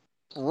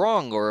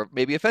wrong or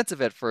maybe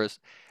offensive at first.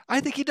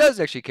 I think he does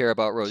actually care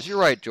about Rose. You're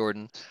right,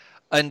 Jordan.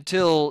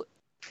 Until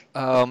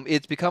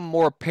it's become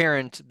more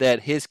apparent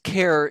that his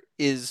care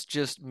is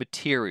just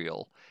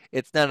material.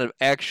 It's not an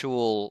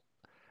actual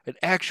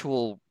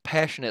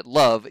passionate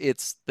love.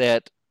 It's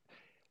that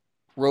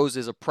Rose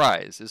is a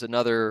prize, is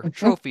another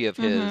trophy of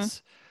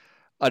his,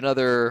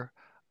 another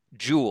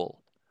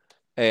jewel,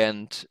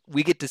 and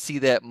we get to see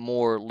that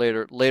more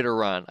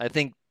later on. I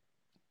think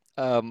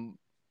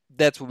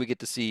that's what we get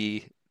to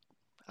see.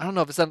 I don't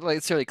know if it's not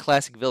necessarily a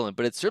classic villain,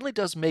 but it certainly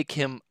does make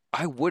him,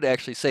 I would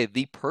actually say,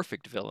 the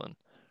perfect villain.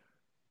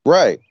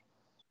 Right.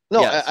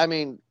 No, Yes. I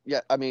mean,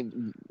 yeah, I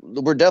mean,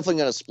 we're definitely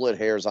going to split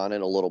hairs on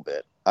it a little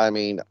bit. I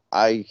mean,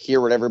 I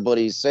hear what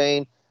everybody's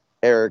saying.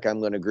 Eric, I'm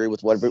going to agree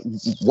with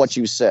what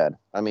you said.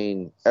 I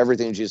mean,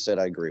 everything you said,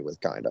 I agree with,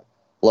 kind of.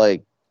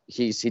 Like,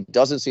 he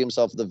doesn't see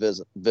himself as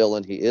the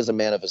villain. He is a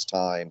man of his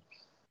time,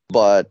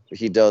 but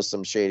he does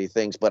some shady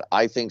things. But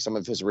I think some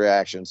of his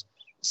reactions,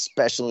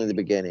 especially in the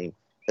beginning,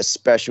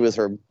 especially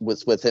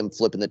with him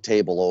flipping the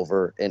table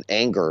over in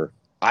anger,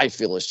 I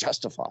feel is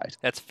justified.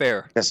 That's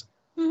fair.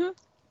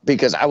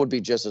 Because I would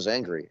be just as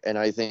angry. And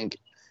I think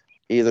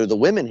either the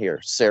women here,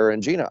 Sarah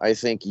and Gina, I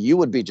think you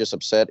would be just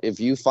upset if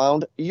you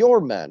found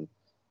your men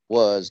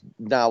was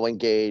now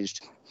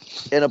engaged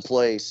in a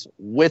place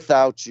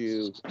without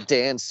you,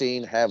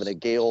 dancing, having a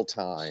gay old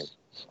time.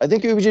 I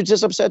think you would be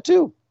just upset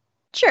too.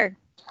 Sure.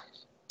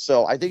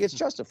 So I think it's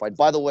justified.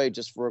 By the way,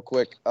 just for a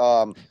quick,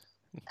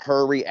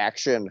 her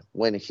reaction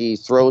when he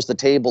throws the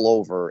table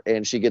over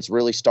and she gets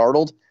really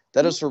startled,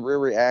 that is her real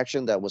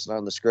reaction. That was not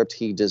in the script.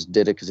 He just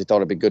did it because he thought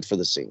it'd be good for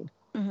the scene.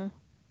 Mm-hmm.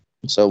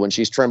 So when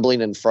she's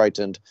trembling and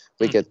frightened,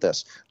 we get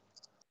this.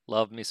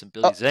 Love me some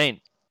Billy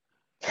Zane.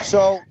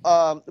 So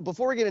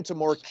before we get into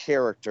more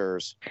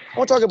characters, I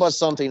want to talk about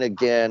something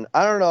again.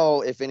 I don't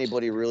know if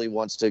anybody really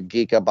wants to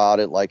geek about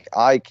it like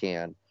I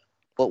can,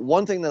 but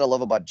one thing that I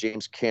love about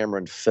James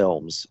Cameron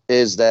films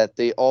is that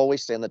they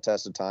always stand the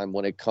test of time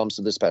when it comes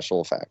to the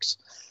special effects.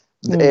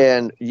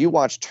 And you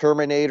watch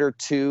Terminator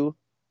 2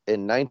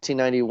 in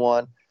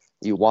 1991,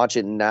 you watch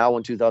it now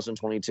in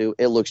 2022,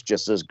 it looks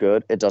just as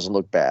good. It doesn't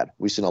look bad.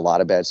 We've seen a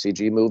lot of bad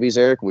CG movies,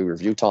 Eric. We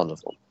review tons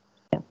of them.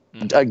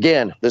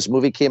 Again, this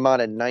movie came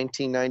out in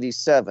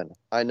 1997.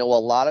 I know a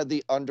lot of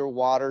the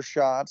underwater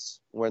shots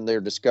when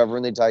they're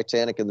discovering the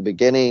Titanic in the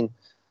beginning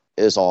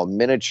is all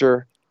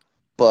miniature,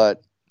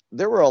 but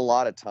there were a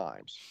lot of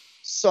times,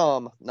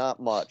 some, not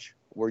much,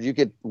 where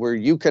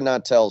you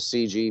cannot tell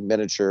CG,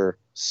 miniature,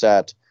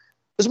 set.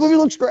 This movie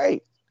looks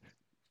great.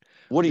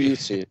 What do you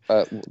see?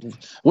 What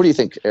do you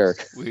think,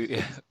 Eric?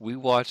 We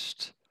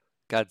watched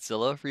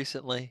Godzilla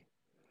recently.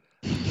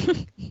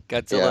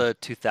 Godzilla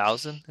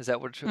 2000, is that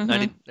what it's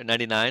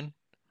 99?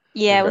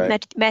 Yeah, Okay.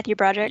 with Matthew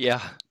Broderick.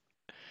 Yeah.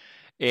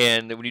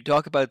 And when you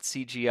talk about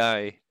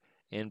CGI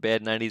and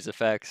bad 90s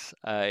effects,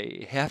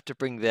 I have to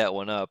bring that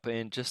one up.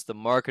 And just the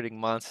marketing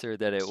monster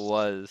that it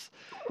was.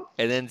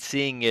 And then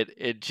seeing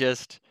it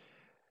just,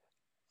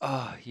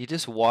 you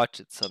just watch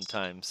it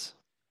sometimes.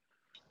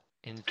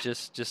 And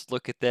just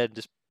look at that and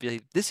just be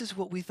like, this is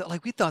what we thought.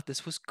 Like, we thought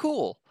this was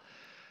cool.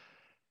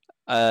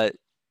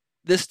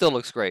 This still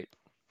looks great.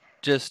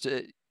 Just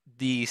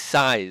the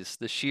size,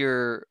 the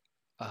sheer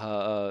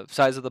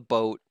size of the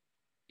boat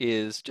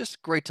is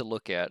just great to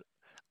look at.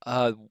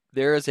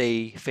 There is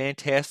a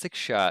fantastic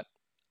shot,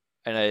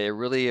 and I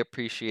really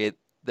appreciate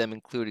them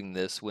including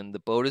this. When the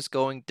boat is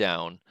going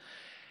down,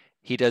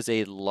 he does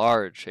a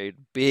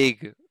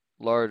big,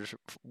 large,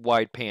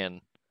 wide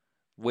pan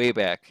way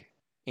back,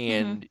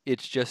 and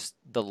it's just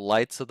the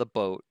lights of the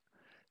boat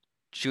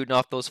shooting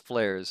off those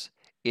flares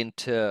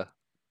into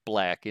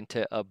black,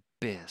 into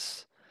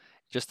abyss.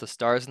 Just the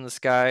stars in the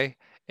sky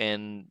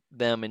and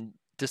them and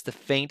just the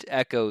faint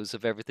echoes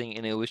of everything.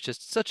 And it was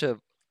just such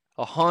a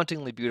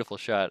hauntingly beautiful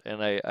shot.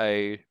 And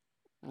I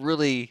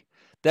really,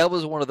 that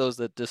was one of those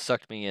that just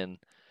sucked me in.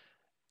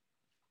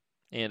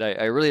 And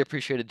I really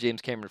appreciated James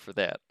Cameron for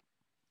that.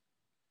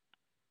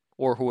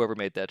 Or whoever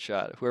made that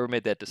shot, whoever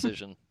made that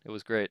decision. It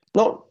was great.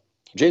 No,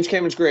 James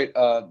Cameron's great.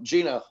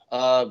 Gina,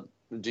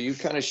 do you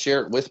kind of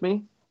share it with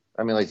me?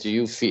 I mean, like, do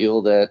you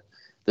feel that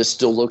this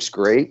still looks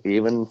great,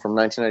 even from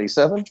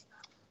 1997?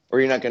 Or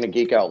are you not going to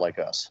geek out like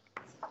us?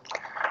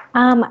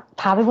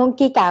 Probably won't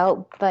geek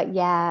out, but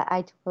yeah,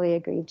 I totally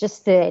agree.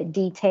 Just the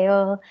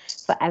detail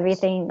for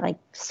everything, like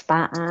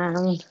spot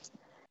on,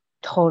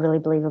 totally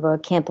believable.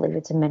 Can't believe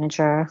it's a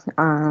miniature.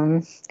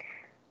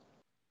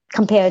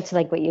 Compared to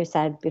like what you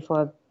said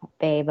before,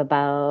 babe,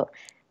 about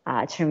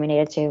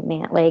Terminator 2,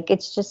 man, like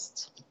it's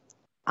just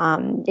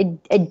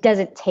it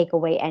doesn't take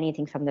away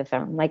anything from the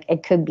film. Like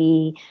it could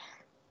be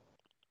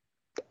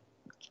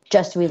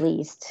just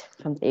released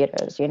from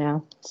theaters,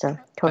 so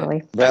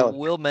totally. I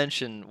will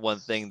mention one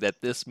thing,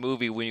 that this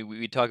movie, when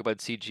we talk about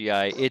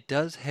CGI, it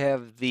does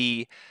have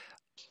the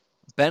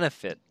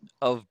benefit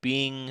of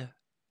being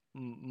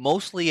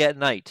mostly at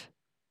night.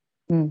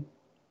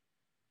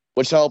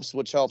 Which helps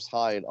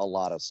hide a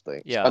lot of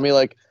things. Yeah. I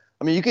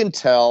mean, you can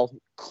tell,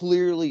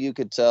 clearly you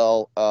could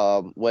tell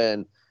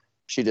when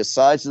she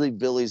decides to leave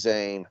Billy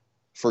Zane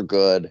for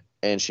good,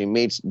 and she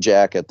meets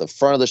Jack at the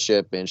front of the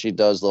ship, and she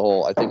does the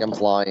whole "I think I'm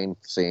flying"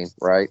 scene,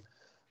 right?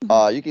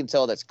 You can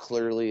tell that's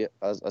clearly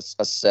a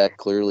set,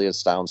 clearly a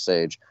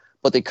soundstage,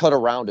 but they cut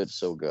around it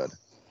so good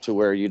to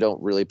where you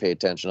don't really pay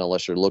attention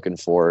unless you're looking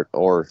for it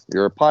or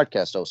you're a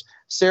podcast host.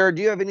 Sarah,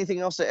 do you have anything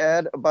else to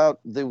add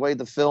about the way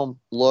the film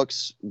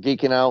looks,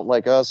 geeking out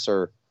like us,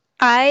 or?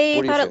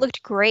 I thought it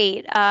looked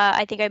great.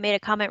 I think I made a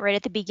comment right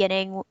at the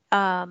beginning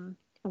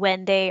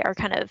when they are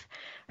kind of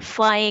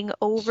flying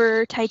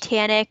over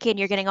Titanic and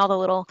you're getting all the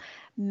little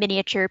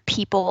miniature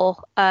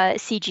people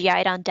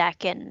CGI'd on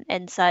deck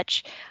and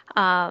such.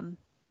 That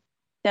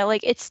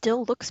like it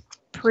still looks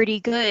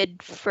pretty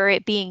good for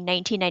it being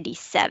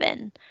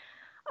 1997.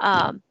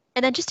 And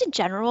then just in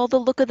general, the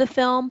look of the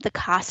film, the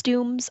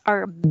costumes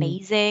are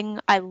amazing.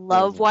 I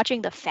love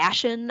watching the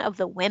fashion of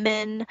the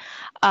women.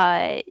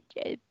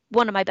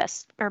 One of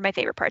my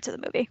favorite parts of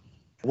the movie.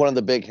 One of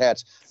the big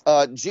hats.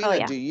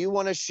 Gina, do you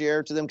want to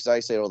share to them, because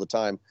I say it all the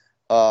time,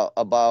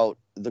 about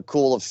the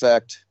cool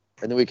effect,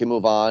 and then we can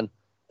move on,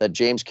 that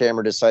James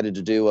Cameron decided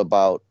to do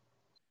about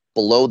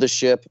below the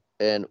ship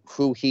and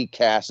who he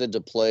casted to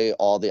play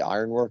all the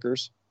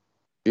ironworkers?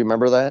 Do you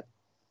remember that?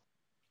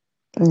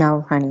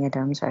 No, honey, I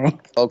don't. I'm sorry.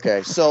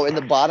 Okay, so in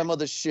the bottom of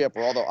the ship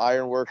where all the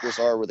ironworkers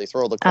are, where they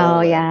throw the coal Oh,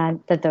 in, yeah,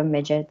 they're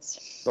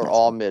midgets. they're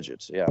all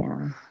midgets, yeah.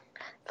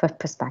 For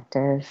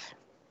perspective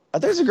I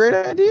think it's a great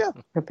idea.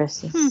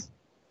 purposes.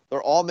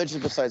 They're all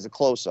midgets besides the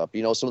close-up.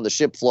 You know, some of the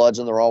ship floods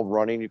and they're all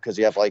running because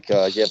you have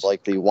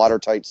the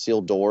watertight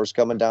sealed doors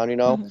coming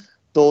down,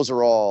 Those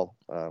are all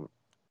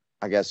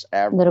I guess,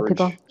 Little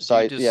people. average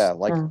size. just- Yeah,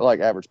 like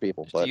average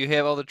people. Do But you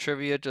have all the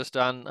trivia just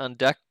on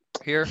deck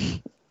here? No,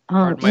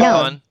 Pardon my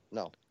pun.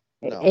 no,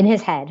 in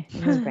his head,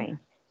 in his brain.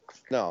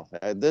 no.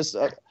 This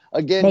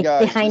again, Like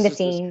guys. behind the this is-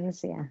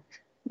 scenes, yeah.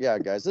 yeah,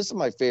 guys, this is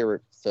my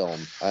favorite film.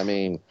 I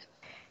mean,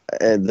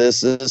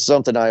 this is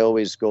something I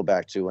always go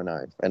back to, and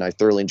I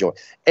thoroughly enjoy.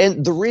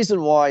 And the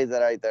reason why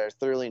that I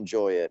thoroughly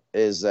enjoy it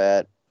is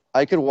that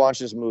I could watch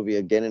this movie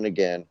again and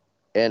again,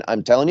 and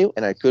I'm telling you,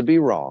 and I could be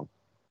wrong,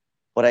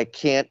 but I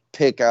can't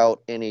pick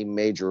out any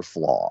major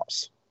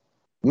flaws.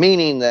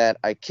 Meaning that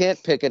I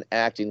can't pick an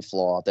acting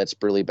flaw that's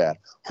really bad.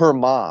 Her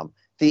mom,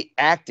 the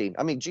acting.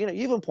 I mean, Gina,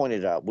 you even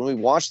pointed out when we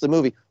watched the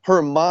movie,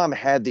 her mom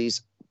had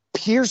these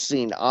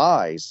piercing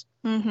eyes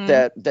Mhm.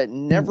 that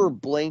never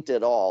blinked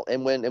at all.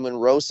 And when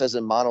Rose says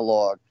in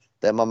monologue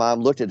that my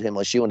mom looked at him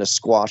like she wanted to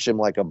squash him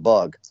like a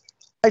bug,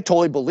 I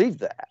totally believed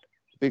that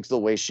because of the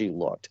way she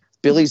looked.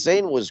 Billy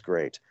Zane was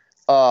great.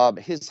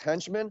 His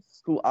henchman,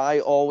 who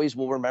I always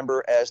will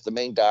remember as the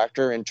main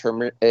doctor in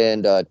Teenage Mutant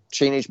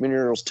Ninja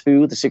Turtles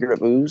 2: The Secret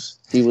of Ooze.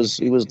 He was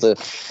the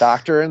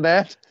doctor in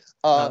that.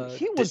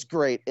 He was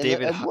great in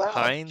David it as well.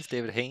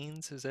 David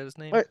Haynes, is that his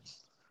name? Right.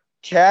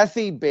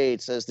 Kathy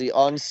Bates as the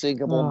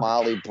unsinkable Oh.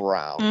 Molly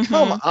Brown. Mhm.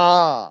 Come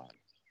on.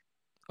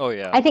 Oh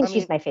yeah. I think I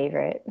she's mean- my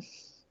favorite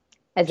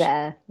as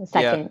a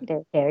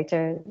second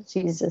character.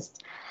 She's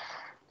just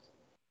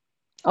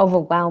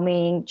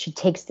overwhelming. She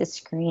takes the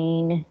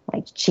screen,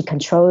 like she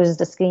controls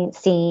the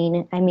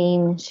scene. I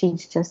mean,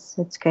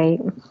 it's great.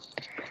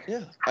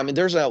 Yeah. I mean,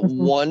 there's not Mhm.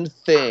 one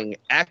thing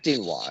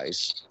acting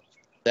wise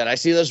that I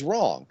see that's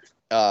wrong.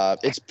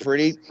 It's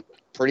pretty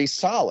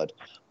solid.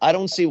 I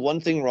don't see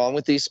one thing wrong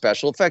with these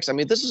special effects. I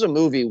mean, this is a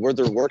movie where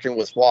they're working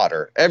with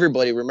water.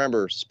 Everybody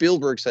remember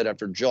Spielberg said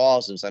after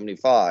Jaws in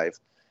 1975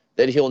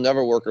 that he'll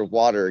never work with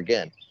water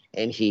again.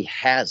 And he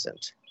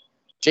hasn't.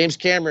 James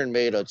Cameron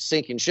made a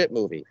sinking ship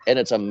movie, and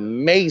it's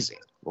amazing,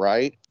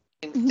 right?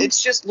 Mhm.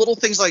 It's just little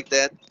things like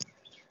that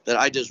that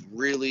I just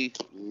really,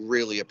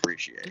 really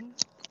appreciate.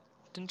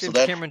 Didn't So James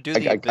that- Cameron do I-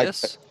 The I-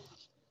 Abyss?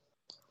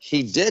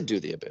 He did do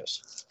The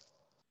Abyss.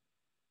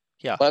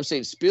 Yeah. But I'm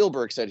saying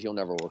Spielberg said he'll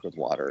never work with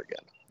water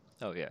again.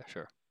 Oh yeah,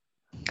 sure.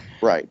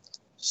 Right.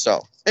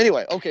 So,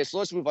 anyway, okay, so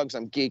let's move on because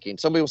I'm geeking.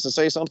 Somebody wants to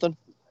say something?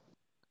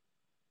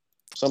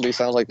 Somebody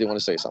sounds like they want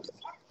to say something.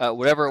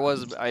 Whatever it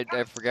was, I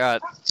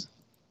forgot.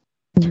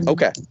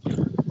 Okay.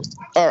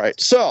 All right,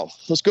 so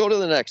let's go to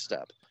the next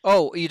step.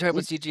 Oh, you talking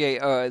about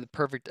CGA?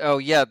 Perfect. Oh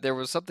yeah, there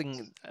was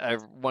something I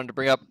wanted to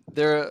bring up.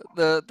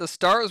 The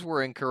stars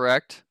were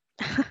incorrect.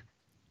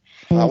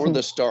 How were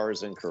the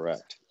stars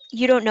incorrect?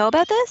 You don't know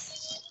about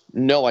this?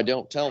 No, I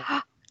don't. Tell me.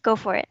 Go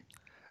for it.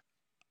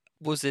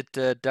 Was it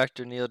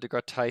Dr. Neil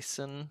deGrasse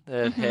Tyson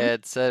that Mhm.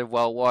 had said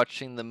while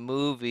watching the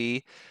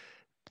movie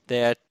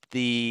that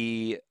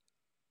the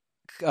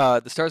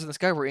stars in the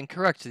sky were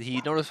incorrect?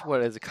 He noticed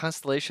what as a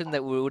constellation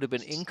that would have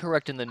been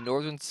incorrect in the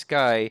northern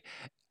sky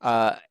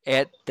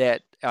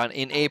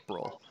in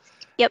April.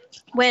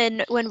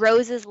 When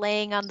Rose is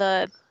laying on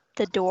the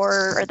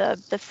door or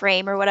the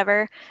frame or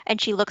whatever, and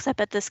she looks up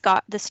at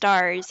the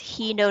stars,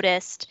 he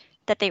noticed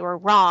that they were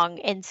wrong,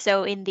 and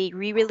so in the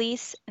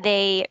re-release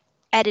they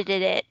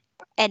edited it,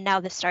 and now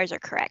the stars are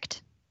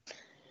correct.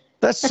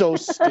 That's so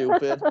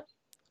stupid.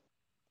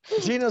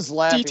 Gina's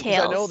laughing because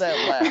I know Details.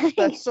 that laugh.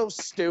 That's so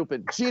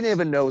stupid. Gina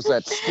even knows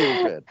that's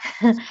stupid.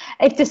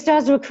 If the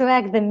stars were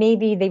correct, then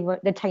maybe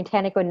the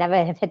Titanic would never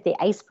have hit the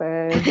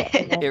iceberg.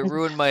 It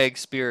ruined my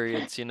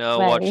experience, Right.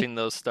 watching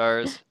those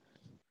stars.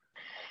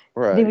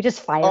 They Right. were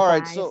just fireflies. All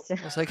right, so-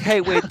 I was like,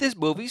 hey, wait, this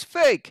movie's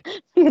fake.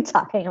 what are you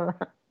talking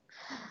about?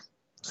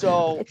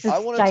 So It's a I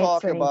want to giant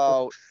talk swimming pool.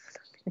 about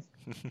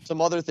some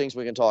other things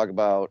we can talk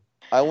about.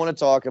 I want to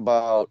talk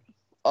about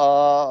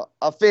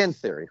a fan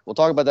theory. We'll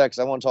talk about that because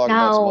I want to talk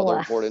about some other No.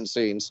 important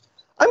scenes.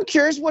 I'm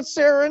curious what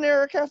Sarah and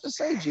Eric have to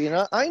say,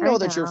 Gina. I know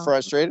that you're know.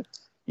 frustrated.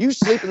 You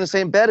sleep in the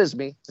same bed as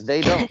me.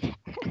 They don't.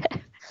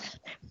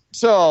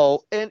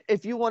 So, and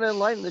if you want to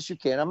enlighten this, you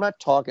can. I'm not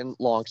talking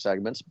long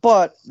segments,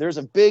 but there's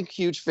a big,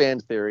 huge fan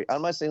theory.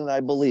 I'm not saying that I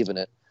believe in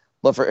it,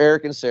 but for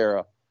Eric and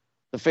Sarah,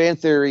 the fan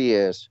theory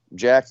is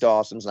Jack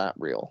Dawson's not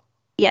real.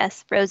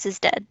 Yes, Rose is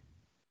dead.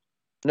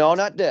 No,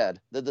 not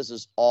dead. That this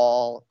is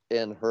all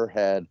in her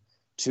head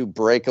to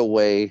break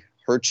away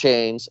her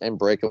chains and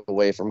break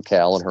away from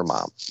Cal and her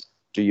mom.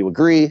 Do you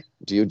agree?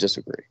 Do you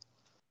disagree?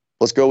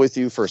 Let's go with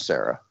you first,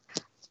 Sarah.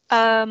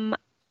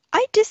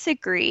 I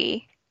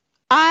disagree.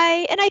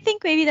 I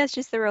think maybe that's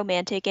just the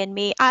romantic in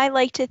me. I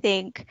like to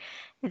think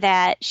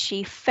that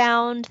she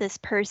found this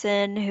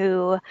person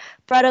who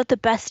brought out the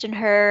best in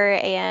her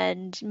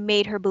and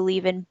made her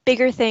believe in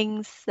bigger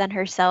things than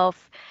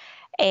herself,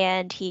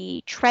 and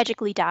he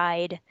tragically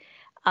died.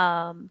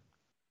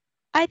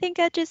 I think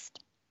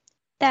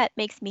that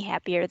makes me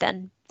happier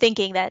than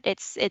thinking that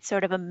it's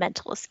sort of a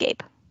mental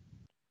escape.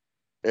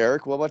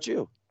 Eric, what about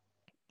you?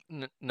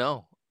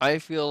 No, I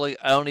feel like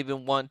I don't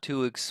even want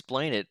to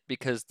explain it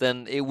because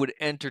then it would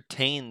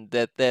entertain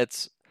that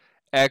that's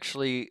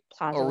actually a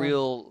Plausible.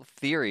 real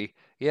theory.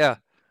 Yeah.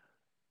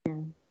 Yeah.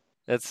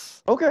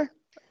 That's Okay.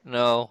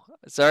 No,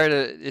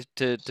 sorry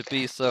to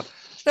be so.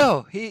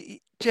 No,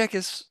 Jack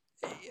is.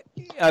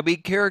 I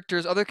mean,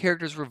 other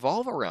characters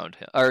revolve around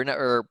him,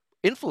 or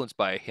influenced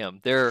by him.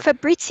 They're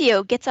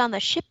Fabrizio gets on the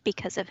ship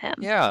because of him.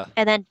 Yeah.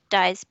 And then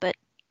dies, but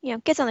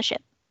gets on the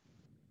ship.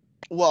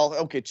 Well,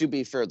 okay, to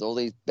be fair, the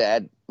only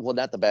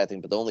not the bad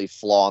thing, but the only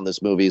flaw in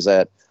this movie is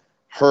that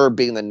her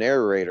being the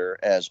narrator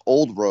as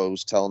old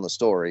Rose telling the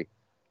story,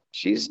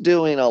 she's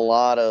doing a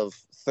lot of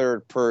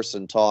third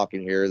person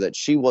talking here that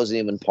she wasn't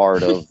even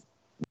part of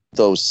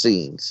those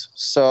scenes.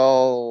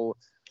 So,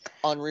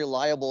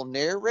 unreliable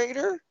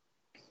narrator?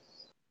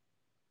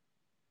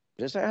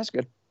 Just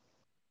asking.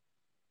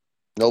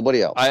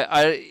 Nobody else.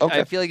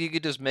 I feel like you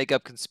could just make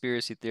up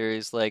conspiracy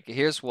theories. Like,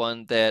 here's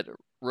one that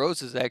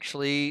Rose is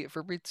actually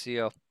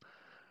Fabrizio.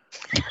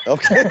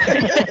 Okay.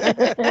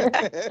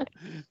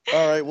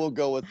 All right, we'll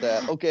go with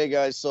that. Okay,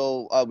 guys,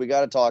 so we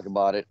got to talk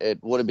about it. It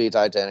wouldn't be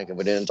Titanic if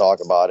we didn't talk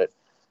about it.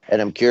 And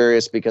I'm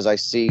curious because I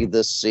see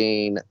this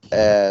scene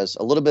as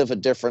a little bit of a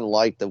different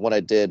light than what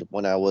I did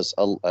when I was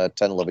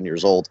 10, 11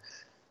 years old.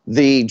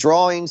 The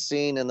drawing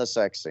scene and the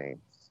sex scene.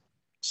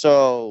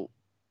 So,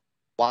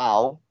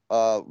 wow,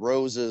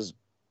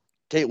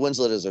 Kate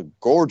Winslet is a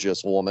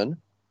gorgeous woman.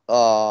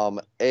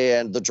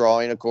 And the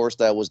drawing, of course,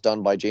 that was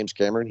done by James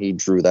Cameron. He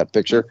drew that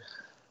picture.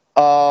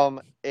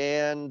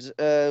 And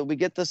we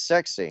get the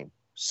sex scene.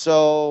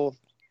 So,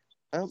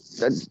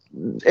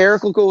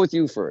 Eric, will go with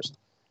you first.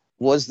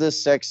 Was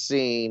this sex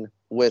scene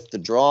with the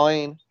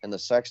drawing and the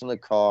sex in the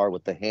car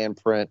with the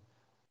handprint,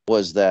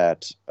 was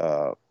that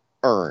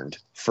earned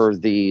for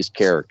these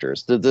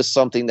characters? Did this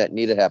something that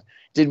needed to happen?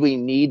 Did we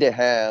need to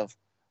have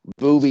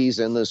boobies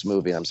in this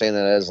movie? I'm saying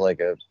that as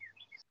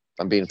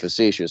I'm being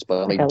facetious,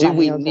 but I mean, did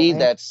we need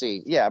that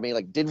scene? Yeah, I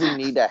mean, did we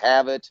need to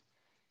have it?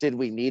 Did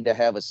we need to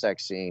have a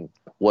sex scene?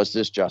 Was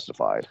this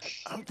justified?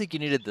 I don't think you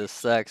needed the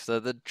sex.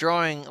 The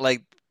drawing,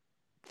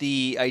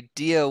 the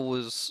idea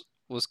was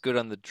good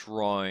on the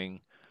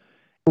drawing.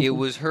 It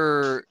was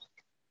her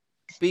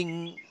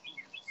being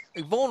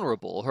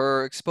vulnerable,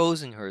 her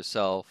exposing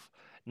herself,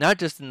 not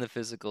just in the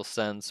physical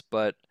sense,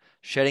 but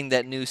shedding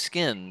that new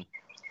skin.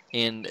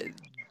 And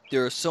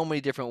there are so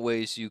many different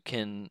ways you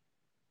can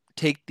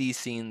take these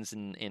scenes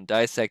and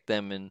dissect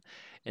them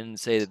and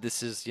say that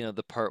this is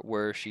the part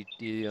where she's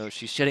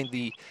shedding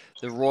the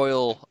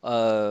royal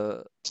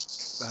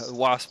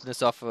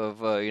waspness off of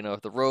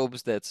the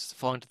robes that's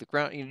falling to the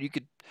ground. You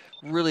could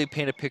really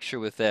paint a picture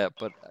with that,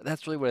 but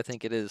that's really what I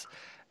think it is.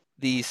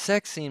 The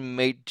sex scene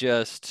may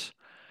just,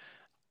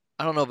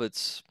 I don't know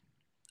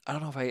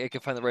if I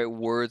can find the right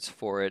words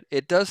for it.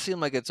 It does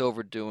seem like it's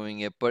overdoing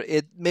it, but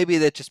maybe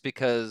that's just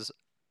because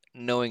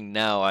knowing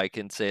now I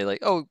can say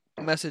oh,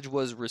 message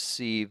was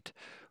received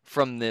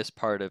from this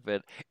part of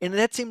it, and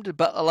that seemed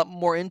a lot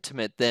more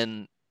intimate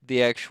than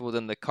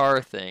the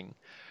car thing,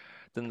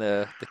 than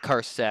the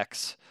car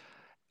sex.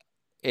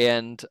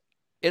 And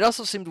it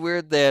also seemed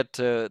weird that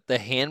the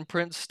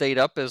handprint stayed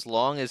up as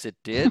long as it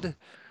did.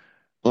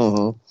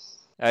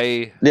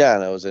 Mm-hmm. Yeah,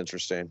 that was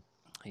interesting.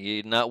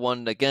 You're not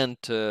one again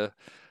to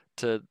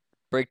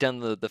break down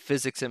the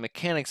physics and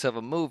mechanics of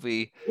a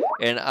movie,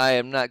 and I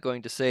am not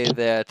going to say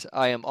that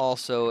I am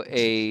also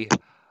a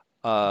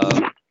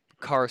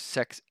car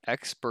sex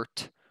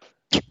expert.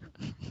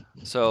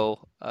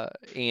 So,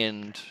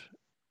 and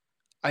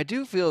I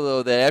do feel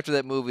though that after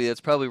that movie,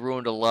 that's probably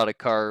ruined a lot of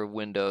car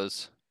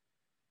windows.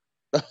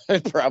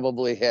 It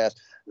probably has.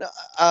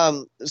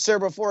 Now, Sarah,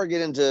 before I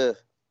get into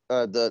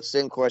the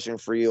same question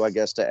for you, I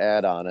guess to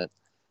add on it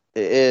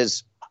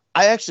is,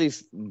 I actually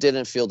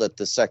didn't feel that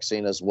the sex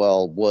scene as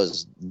well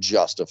was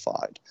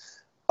justified.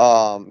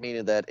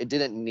 Meaning that it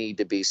didn't need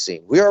to be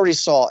seen. We already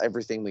saw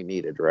everything we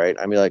needed, right?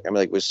 I mean,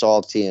 we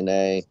saw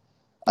TNA,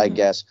 I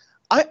guess.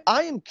 I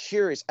am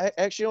curious. I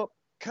actually,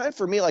 kind of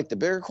for me, the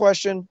bigger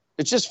question,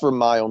 it's just for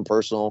my own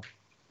personal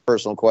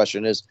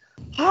question, is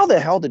how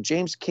the hell did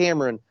James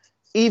Cameron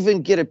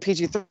even get a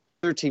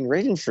PG-13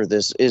 rating for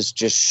this? Is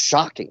just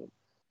shocking,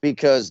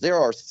 because there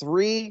are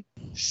 3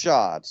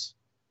 shots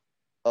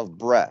of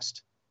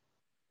breast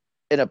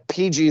in a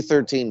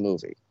PG-13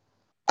 movie.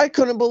 I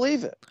couldn't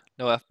believe it.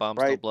 No F-bombs,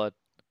 right? No blood.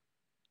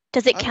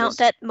 Does it count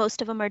that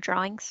most of them are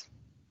drawings?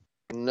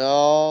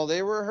 No,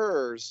 they were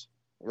hers,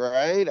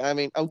 right? I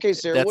mean, okay,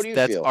 Sarah, what do you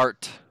feel? That's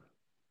art.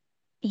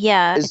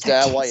 Yeah. Is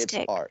that why it's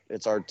art?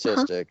 It's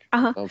artistic.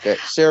 Okay.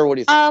 Sarah, what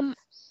do you think?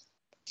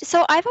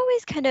 So I've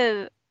always kind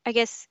of, I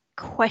guess,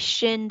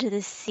 questioned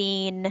the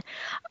scene.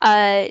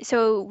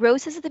 So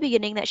Rose says at the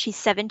beginning that she's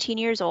 17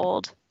 years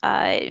old.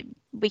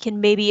 We can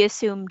maybe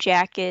assume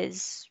Jack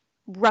is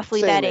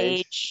roughly that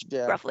age.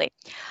 Yeah. Roughly.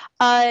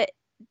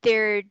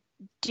 They're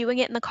doing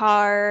it in the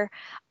car.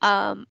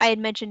 I had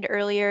mentioned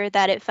earlier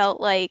that it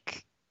felt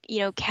like,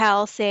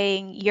 Cal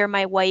saying, "You're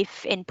my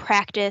wife" in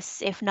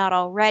practice, if not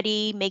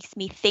already, makes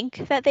me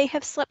think that they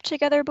have slept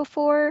together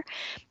before.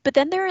 But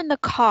then they're in the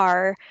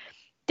car.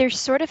 They're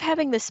sort of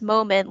having this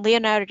moment.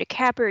 Leonardo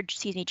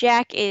DiCaprio,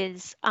 Jack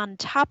is on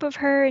top of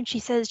her, and she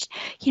says,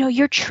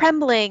 "You're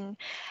trembling,"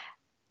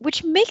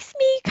 which makes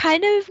me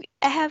kind of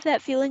have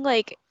that feeling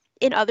like,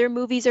 in other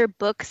movies or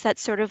books,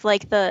 that's sort of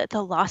like the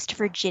lost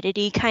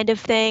virginity kind of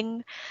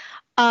thing.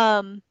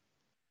 And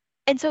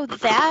so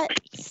that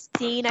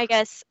scene, I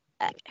guess,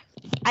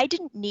 I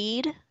didn't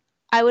need.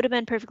 I would have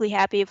been perfectly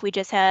happy if we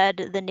just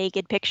had the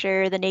naked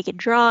picture, the naked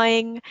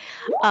drawing,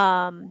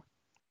 and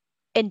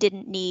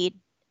didn't need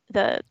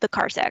the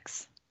car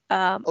sex.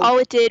 All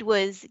it did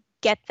was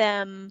get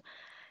them,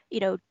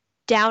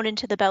 down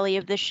into the belly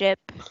of the ship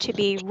to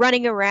be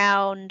running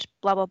around,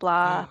 blah blah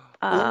blah.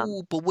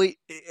 Oh, but wait,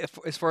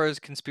 as far as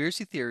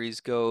conspiracy theories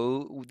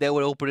go, that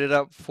would open it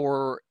up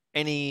for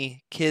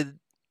any kid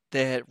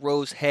that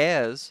Rose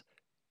has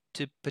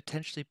to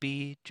potentially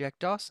be Jack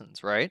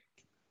Dawson's, right?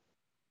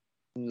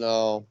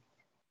 No,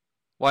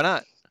 Why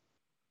not?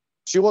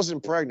 she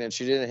wasn't pregnant.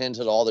 She didn't hint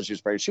at all that she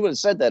was pregnant. She would have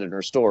said that in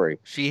her story.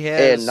 She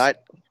has And not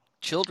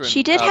children.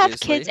 She did have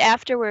obviously. kids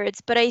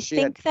afterwards, but I She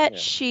think had-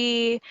 that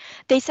yeah.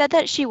 they said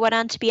that she went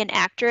on to be an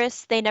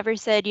actress. They never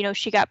said,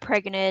 she got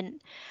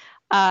pregnant,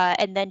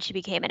 and then she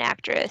became an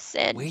actress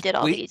and did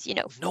all these,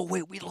 No,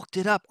 wait, we looked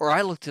it up, or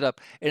I looked it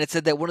up, and it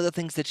said that one of the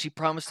things that she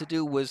promised to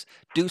do was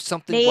do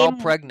something while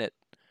Name- pregnant.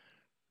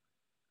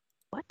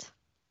 What?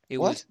 It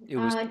What? was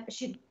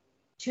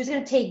She was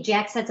gonna take.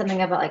 Jack said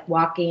something about like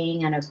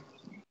walking on a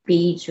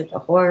beach with a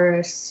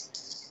horse.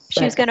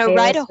 She was but going to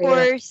ride a Ferris wheel-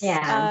 horse.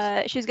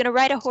 Yeah. She was going to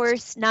ride a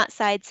horse, not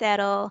side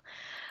saddle.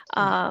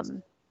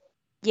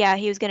 Yeah,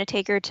 he was going to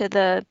take her to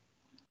the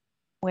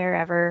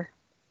wherever.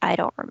 I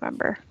don't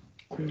remember.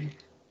 I'm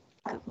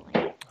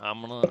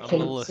gonna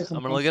look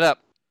it up.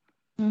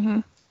 Mm-hmm.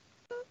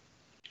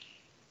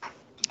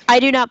 I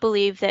do not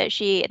believe that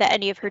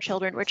any of her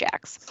children were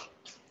Jack's.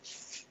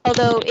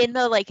 Although in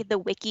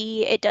the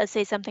wiki, it does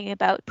say something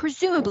about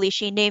presumably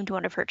she named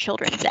one of her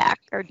children Zach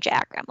or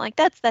Jack. I'm like,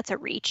 that's a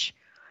reach.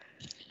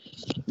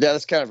 Yeah,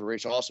 that's kind of a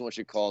reach. Also, when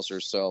she calls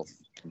herself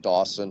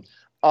Dawson.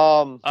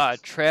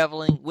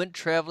 Went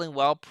traveling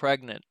while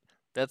pregnant.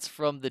 That's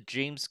from the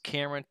James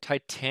Cameron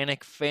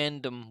Titanic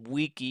fandom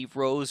wiki.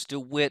 Rose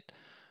DeWitt.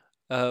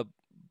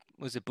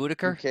 Was it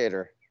Budiker?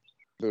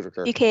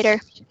 Bucator.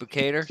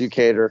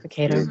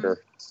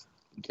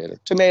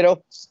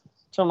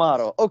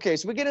 Tomato. Okay,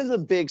 so we get into the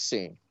big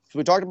scene. So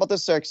we talked about the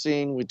sex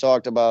scene. We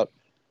talked about,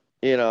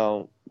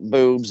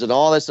 boobs and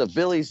all that stuff.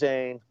 Billy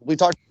Zane. We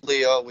talked about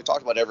Leo. We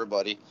talked about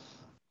everybody.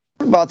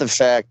 About the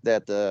fact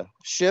that the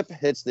ship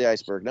hits the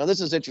iceberg. Now,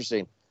 this is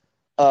interesting.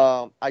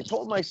 I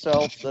told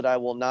myself that I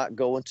will not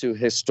go into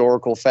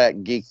historical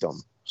fact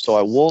geekdom, so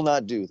I will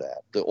not do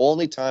that. The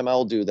only time I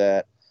will do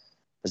that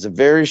is a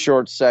very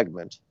short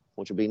segment,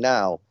 which will be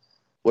now,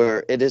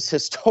 where it is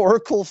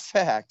historical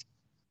fact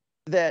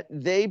that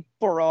they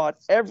brought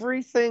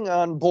everything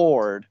on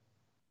board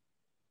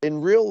in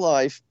real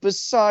life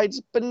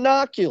besides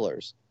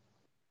binoculars.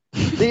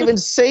 They even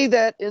say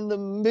that in the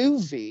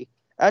movie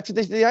after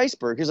they hit the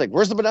iceberg. He's like,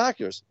 "Where's the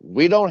binoculars?"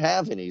 "We don't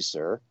have any,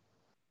 sir."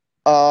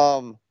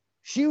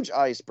 Huge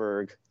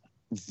iceberg,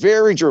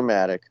 very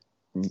dramatic,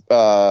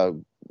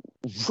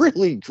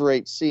 really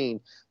great scene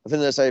within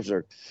this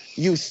iceberg.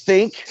 You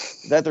think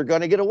that they're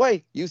going to get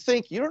away. You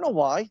don't know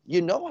why.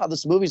 You know how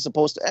this movie's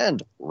supposed to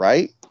end,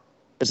 right?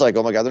 It's like,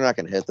 oh my God, they're not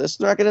going to hit this.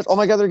 They're not going to, oh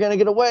my God, they're going to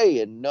get away.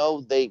 And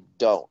no, they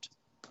don't.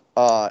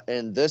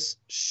 And this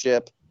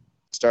ship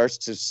starts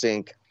to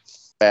sink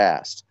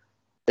fast.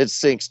 It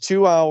sinks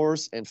 2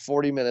 hours and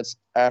 40 minutes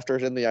after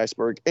hitting the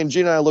iceberg. And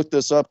Gina and I looked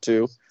this up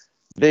too.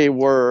 They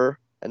were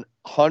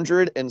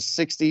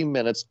 160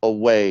 minutes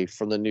away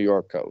from the New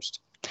York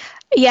coast.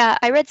 Yeah,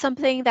 I read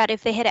something that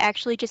if they had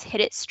actually just hit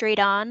it straight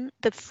on,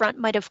 the front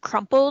might have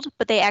crumpled,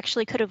 but they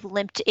actually could have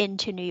limped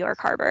into New York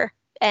Harbor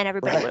and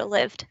everybody would have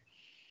lived.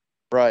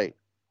 Right.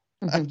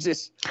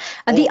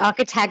 Mm-hmm. The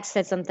architect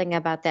said something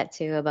about that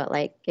too, about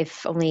like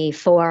if only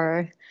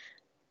 4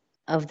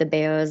 of the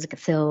barrels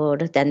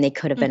filled, then they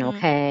could have been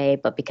okay,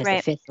 but because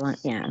the 5th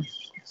one,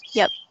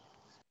 Yep.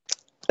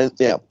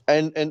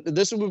 And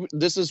this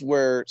is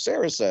where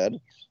Sarah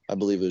said, I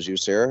believe it was you,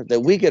 Sarah,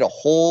 that we get a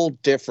whole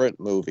different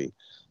movie.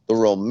 The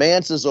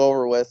romance is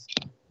over with.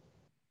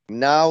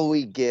 Now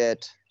we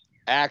get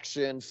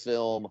action,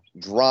 film,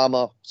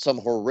 drama, some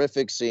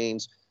horrific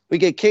scenes. We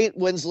get Kate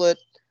Winslet,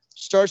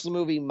 starts the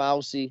movie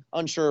mousy,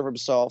 unsure of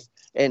himself,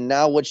 and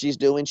now what she's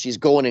doing, she's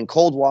going in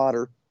cold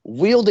water,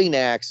 wielding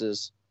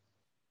axes.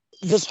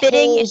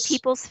 Spitting in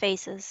people's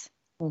faces.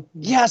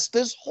 Yes,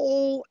 this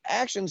whole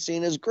action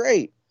scene is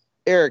great.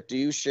 Eric, do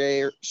you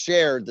share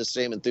the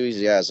same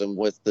enthusiasm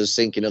with the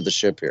sinking of the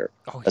ship here?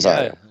 Oh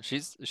yeah,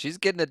 she's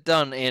getting it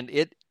done, and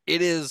it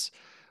is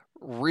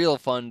real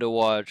fun to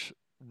watch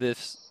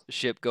this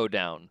ship go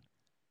down.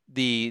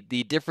 The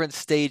different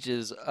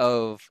stages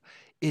of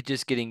it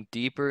just getting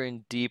deeper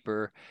and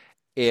deeper,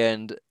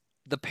 and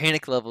the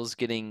panic levels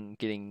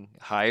getting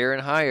higher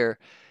and higher.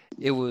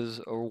 It was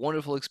a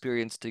wonderful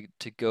experience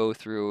to go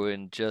through,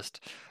 and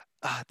just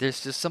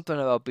there's just something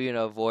about being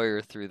a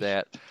voyeur through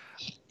that.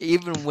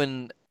 Even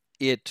when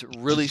it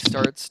really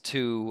starts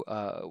to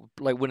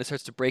when it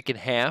starts to break in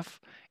half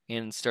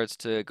and starts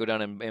to go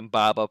down and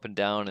bob up and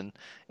down, and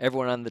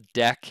everyone on the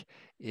deck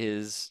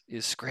is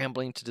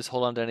scrambling to just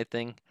hold on to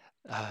anything.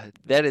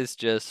 That is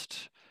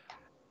just,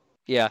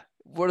 yeah,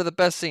 one of the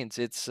best scenes.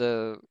 It's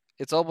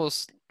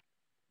almost,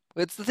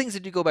 it's the things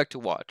that you go back to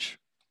watch.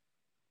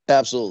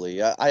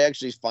 Absolutely. I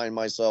actually find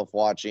myself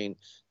watching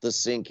the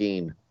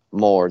sinking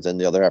more than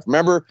the other half.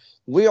 Remember,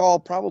 we all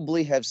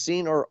probably have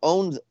seen or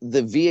owned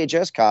the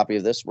VHS copy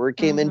of this where it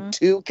came in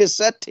 2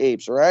 cassette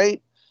tapes,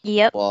 right?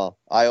 Yep. Well,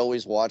 I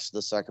always watched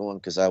the second one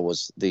because that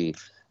was the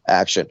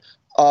action.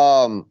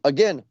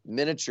 Again,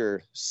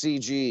 miniature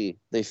CG.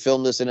 They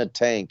filmed this in a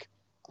tank.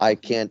 I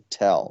can't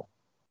tell.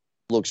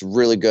 Looks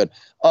really good.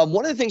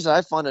 One of the things that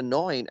I find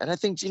annoying, and I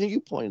think Gina, you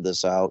pointed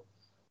this out.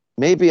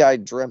 Maybe I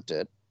dreamt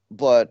it,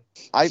 but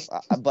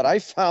I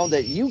found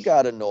that you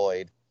got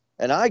annoyed,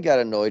 and I got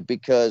annoyed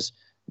because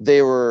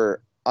they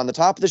were on the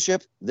top of the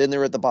ship, then they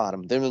were at the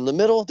bottom, then in the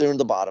middle, they're in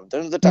the bottom,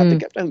 then at the top. They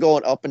kept on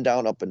going up and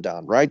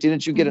down, right?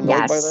 Didn't you get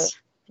annoyed by that?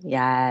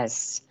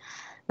 Yes.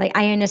 Like,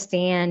 I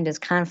understand this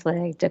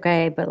conflict,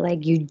 okay, but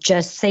like, you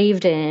just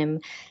saved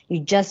him. You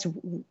just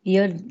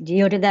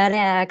yielded that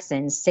axe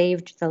and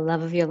saved the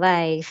love of your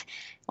life,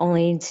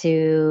 only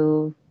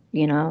to,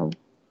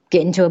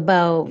 get into a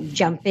boat,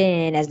 jump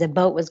in as the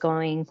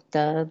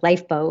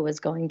lifeboat was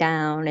going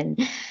down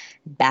and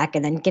back,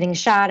 and then getting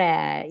shot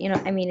at.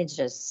 I mean, it's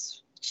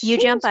just You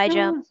jump, I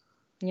jump.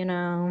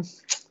 Annoying.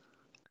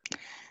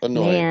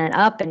 Man,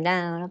 up and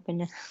down.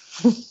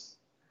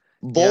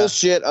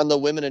 Bullshit on the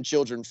women and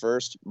children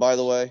first, by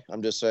the way.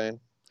 I'm just saying.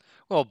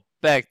 Well,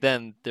 back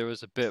then there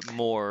was a bit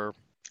more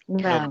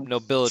No.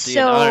 nobility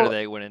So- and honor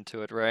that went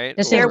into it, right?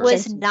 Yes, There Or-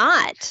 was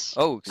not.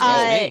 Oh, excuse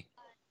me.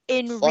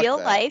 In Fuck real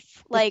that.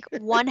 life, like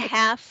one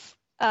half,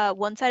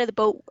 one side of the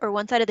boat or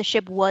one side of the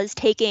ship was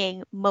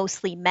taking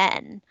mostly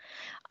men.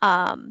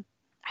 I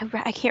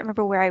can't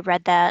remember where I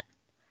read that.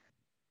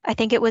 I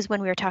think it was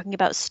when we were talking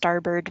about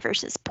starboard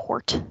versus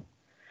port.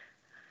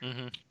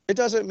 hmm It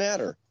doesn't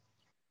matter.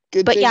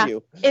 But yeah,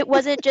 Continue. it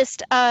wasn't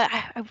just.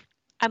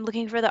 I'm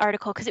looking for the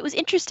article because it was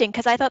interesting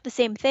because I thought the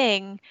same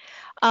thing.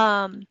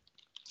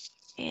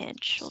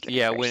 And children.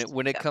 Yeah, first.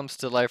 when it comes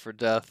to life or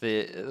death,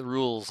 the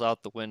rules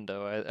out the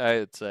window. I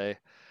would say,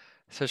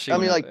 especially I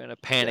mean, like, in a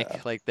panic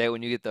yeah. like that,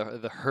 when you get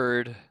the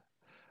herd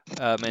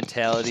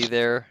mentality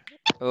there.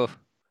 Oh,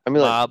 I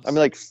mean, mob.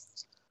 like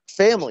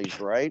families,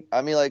 right?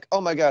 I mean, like,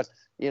 oh my God,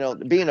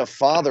 being a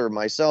father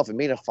myself and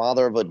being a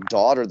father of a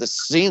daughter, the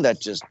scene that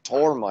just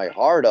tore my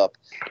heart up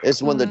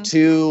is when the Mhm.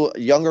 2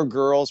 younger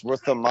girls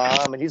with the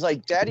mom, and he's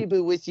like, "Daddy, be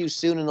with you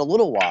soon in a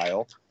little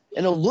while.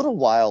 In a little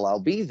while,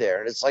 I'll be there."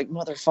 And it's like,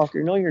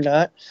 motherfucker, no, you're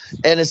not.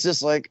 And it's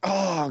just like,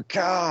 oh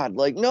God,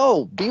 like,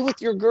 no, be with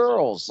your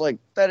girls. Like,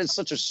 that is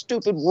such a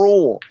stupid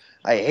rule.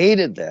 I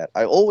hated that.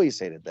 I always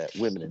hated that.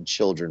 Women and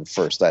children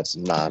first. That's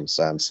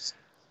nonsense.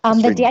 The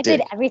It's dad did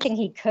ridiculous. everything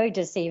he could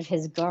to save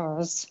his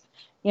girls.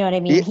 You know what I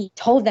mean? Yeah. He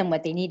told them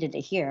what they needed to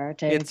hear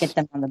to It's- get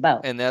them on the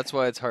boat. And that's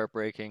why it's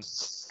heartbreaking.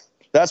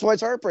 That's why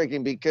it's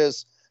heartbreaking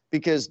because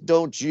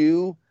don't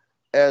you,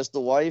 as the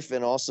wife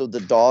and also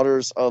the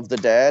daughters of the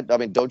dad, I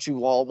mean, don't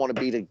you all want to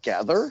be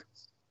together?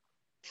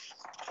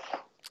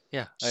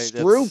 Yeah.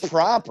 Screw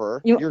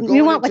proper. You You're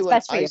going want what's into an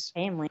best for your ice.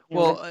 family.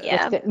 Well, what's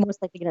yeah.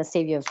 most likely going to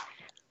save your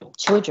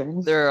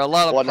children. There are a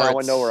lot of Well, parts now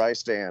I know where I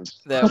stand.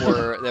 that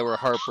were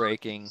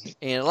heartbreaking,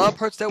 and a lot of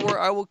parts that were,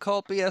 I would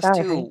call BS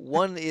Sorry, too. honey.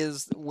 One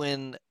is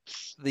when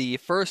the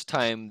first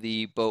time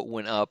the boat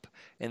went up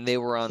and they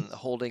were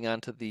holding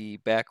onto the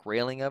back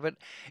railing of it,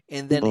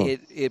 and then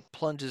it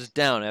plunges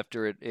down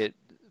after it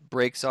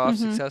breaks off Mhm.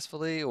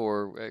 successfully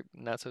or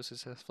not so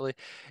successfully,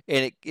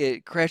 and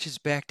it crashes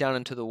back down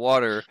into the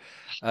water.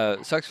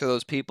 Sucks for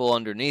those people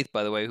underneath,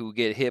 by the way, who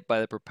get hit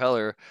by the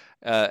propeller.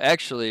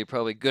 Actually,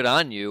 probably good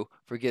on you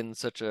for getting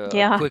such a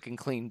Yeah. quick and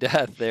clean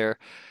death there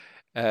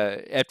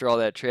after all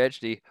that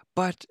tragedy.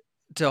 But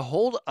to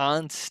hold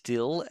on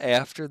still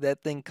after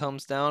that thing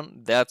comes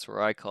down, that's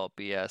where I call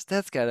BS.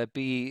 That's got to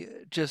be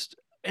just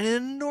an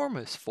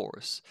enormous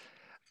force.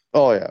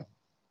 Oh yeah.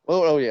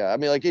 Oh yeah. I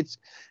mean, like it's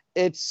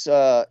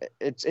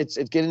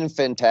getting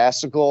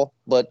fantastical,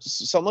 but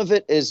some of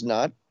it is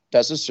not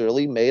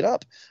necessarily made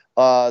up.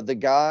 The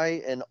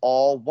guy in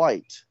all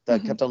white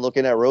that Mhm. kept on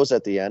looking at Rose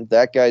at the end,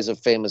 that guy's a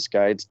famous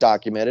guy. It's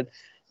documented.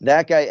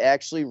 That guy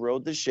actually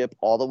rode the ship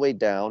all the way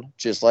down,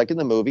 just like in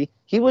the movie.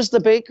 He was the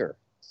baker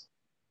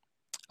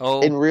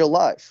Oh, in real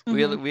life.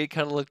 Mhm. we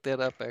kind of looked that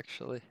up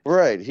actually.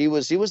 Right. He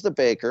was the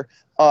baker.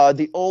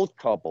 The old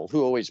couple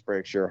who always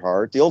breaks your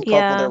heart. The old couple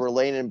Yeah. that were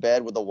laying in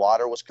bed where the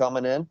water was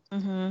coming in.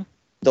 Mhm.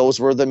 Those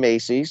were the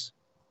Macy's.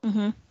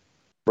 Mhm.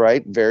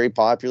 Right? Very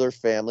popular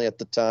family at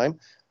the time.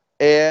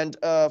 And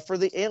for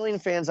the Alien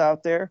fans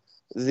out there,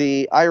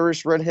 the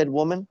Irish redhead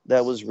woman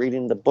that was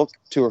reading the book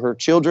to her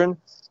children,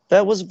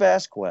 that was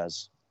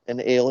Vasquez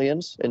in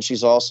Aliens. And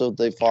she's also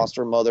the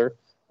foster mother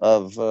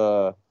of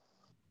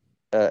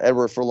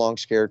Edward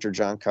Furlong's character,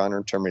 John Connor,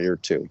 in Terminator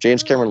 2.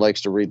 James Cameron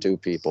likes to redo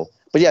people.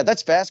 But yeah,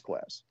 that's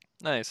Vasquez.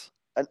 Nice.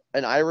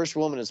 An Irish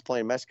woman is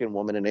playing Mexican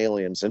woman in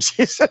Aliens. And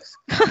she says,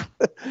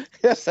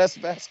 yes, that's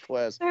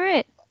Vasquez. All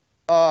right.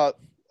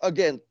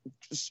 Again,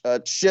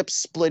 ship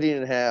splitting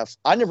in half.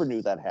 I never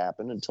knew that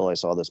happened until I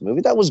saw this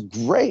movie. That was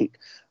great.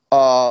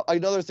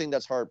 Another thing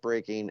that's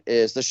heartbreaking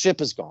is the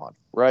ship is gone,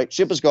 right?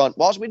 Ship is gone.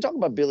 While we talk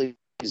about Billy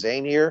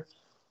Zane here,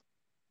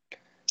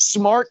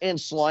 smart and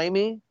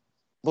slimy,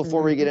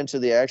 before we get into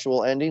the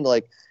actual ending,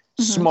 like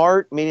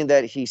smart, meaning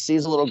that he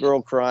sees a little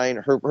girl crying,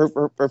 her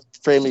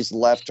family's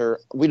left her.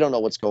 We don't know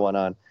what's going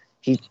on.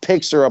 He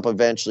picks her up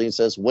eventually and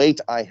says,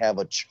 wait, I have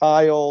a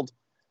child.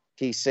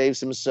 He saves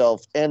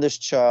himself and this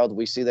child.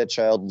 We see that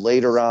child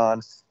later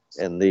on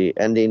in the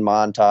ending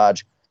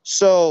montage.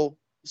 So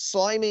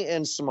slimy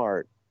and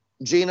smart.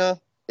 Gina,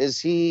 is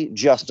he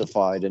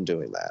justified in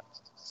doing that?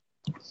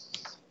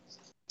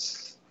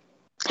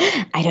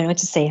 I don't know what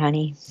to say,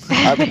 honey.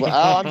 I'm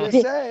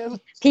just saying.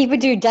 People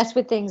do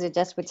desperate things at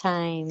desperate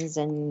times,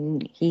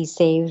 and he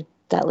saved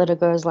that little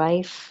girl's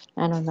life.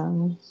 I don't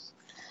know.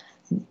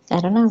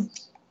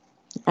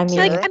 I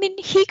mean,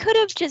 he could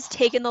have just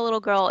taken the little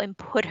girl and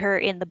put her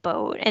in the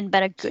boat and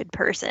been a good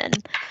person.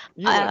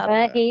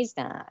 But he's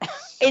not.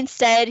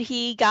 Instead,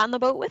 he got in the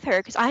boat with her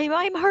because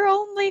I'm her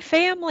only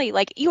family.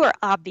 Like, you are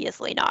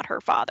obviously not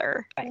her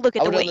father. Right. Look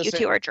at the way you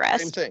two are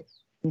dressed. Same thing.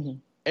 Mm-hmm.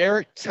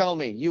 Eric, tell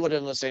me, you would have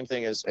done the same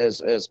thing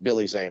as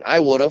Billy Zane. I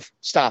would have.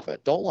 Stop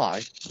it. Don't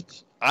lie.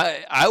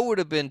 I would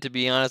have been, to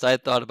be honest. I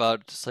thought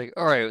about just like,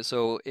 all right,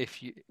 so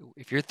if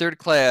you're third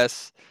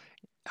class,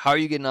 how are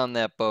you getting on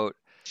that boat?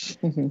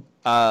 Mm-hmm.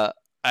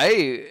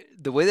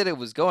 The way that it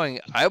was going,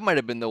 I might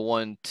have been the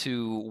one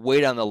to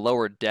wait on the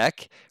lower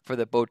deck for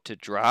the boat to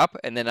drop,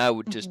 and then I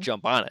would just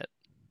jump on it.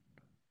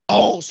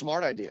 Oh,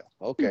 smart idea.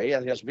 Okay, yeah,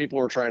 that's what people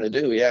were trying to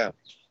do. Yeah.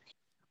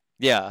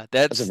 Yeah,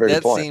 that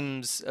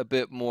seems a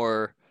bit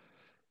more,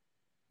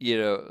 you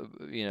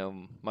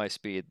know, my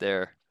speed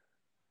there.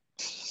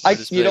 But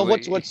there's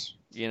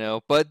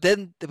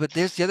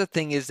the other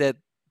thing is that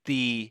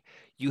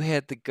you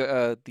had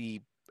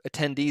the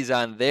attendees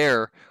on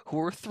there who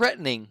were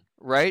threatening,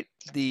 right?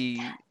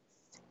 The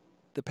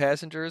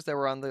passengers that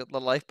were on the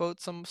lifeboat,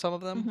 some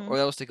of them, or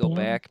that was to go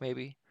back,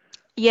 maybe.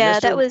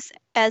 Yeah, that was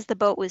as the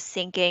boat was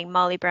sinking.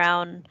 Molly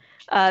Brown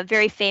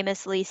very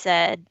famously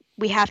said,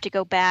 "We have to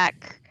go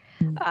back.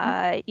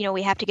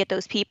 We have to get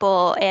those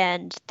people."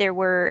 And there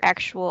were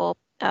actual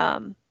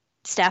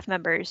staff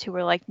members who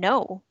were like,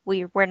 "No,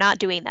 we're not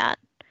doing that,"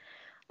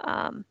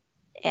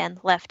 and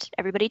left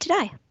everybody to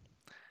die.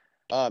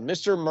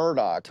 Mr.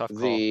 Murdoch,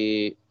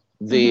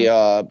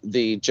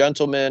 the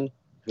gentleman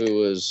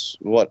who is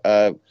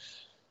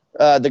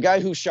the guy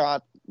who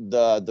shot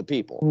the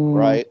people,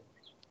 right?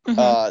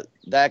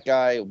 That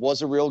guy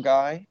was a real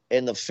guy,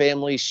 and the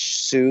family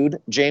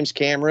sued James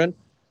Cameron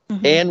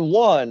and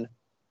won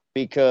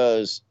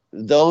because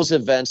those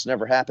events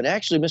never happened.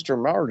 Actually, Mr.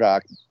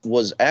 Murdoch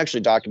was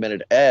actually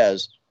documented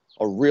as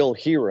a real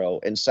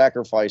hero and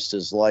sacrificed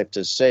his life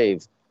to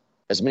save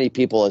as many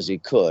people as he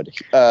could.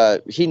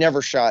 He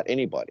never shot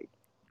anybody.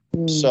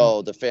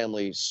 So the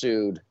family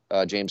sued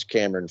James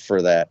Cameron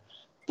for that.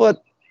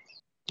 But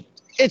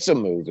it's a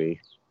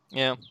movie.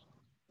 Yeah.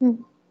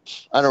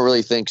 I don't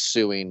really think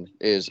suing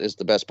is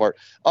the best part.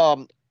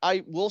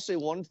 I will say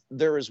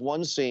there is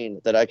one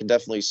scene that I can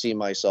definitely see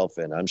myself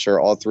in. I'm sure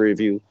all three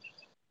of you,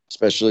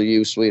 especially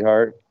you,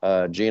 sweetheart,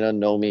 Gina,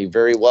 know me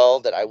very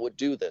well that I would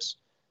do this.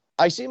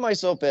 I see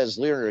myself as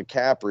Leonardo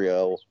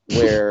DiCaprio,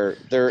 where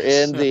they're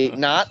in the,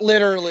 not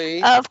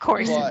literally. Of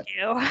course you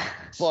do.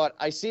 But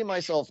I see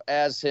myself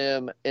as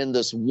him in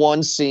this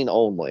one scene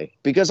only,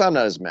 because I'm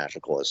not as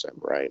magical as him,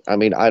 right? I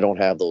mean, I don't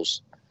have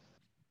those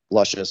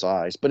luscious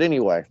eyes. But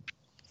anyway,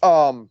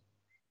 I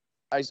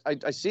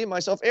see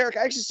myself, Eric,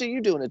 I actually see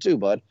you doing it too,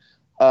 bud.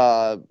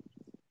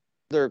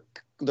 They're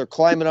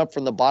climbing up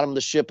from the bottom of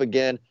the ship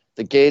again.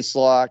 The gate's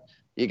locked.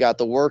 You got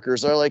the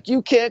workers. They're like,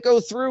 you can't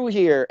go through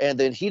here. And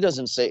then he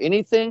doesn't say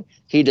anything.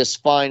 He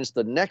just finds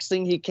the next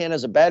thing he can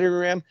as a battery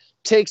ram,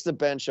 takes the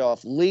bench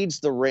off, leads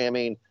the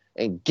ramming,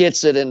 and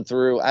gets it in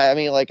through. I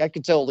mean, like, I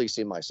could totally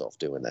see myself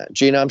doing that.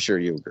 Gina, I'm sure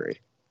you agree.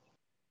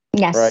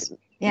 Yes. Right?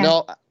 Yeah.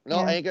 No,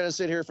 I ain't going to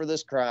sit here for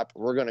this crap.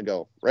 We're going to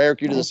go.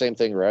 Eric, you do the same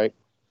thing, right?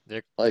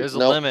 There's a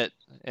limit.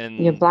 And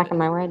you're blocking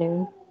my way,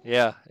 dude.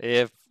 Yeah.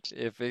 If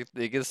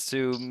it gets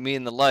to me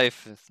in the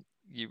life,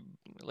 you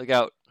look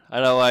out. I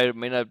know I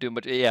may not do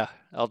much. Yeah,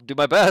 I'll do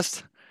my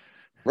best.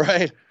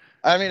 Right.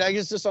 I mean, I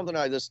guess just something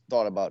I just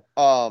thought about.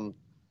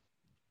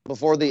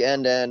 Before the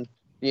end,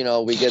 we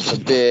get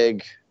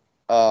the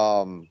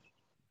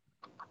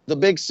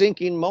big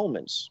sinking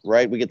moments,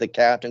 right? We get the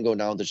captain go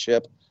down the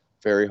ship,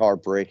 very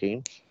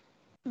heartbreaking.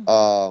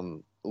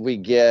 We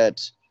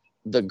get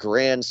the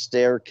grand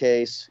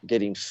staircase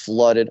getting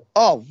flooded.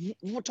 Oh,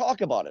 we'll talk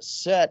about a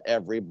set,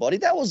 everybody.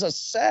 That was a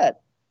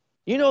set.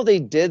 They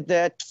did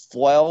that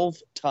 12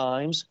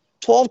 times.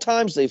 12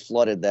 times they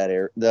flooded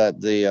that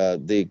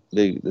the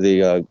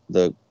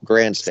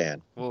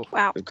grandstand.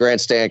 Wow. The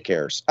grandstand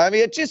cares. I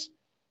mean, it just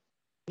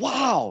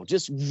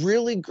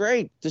really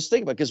great. Just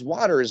think about it, because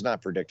water is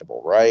not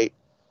predictable, right?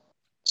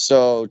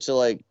 So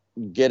to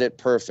get it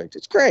perfect,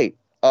 it's great.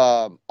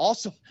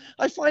 Also,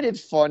 I find it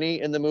funny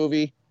in the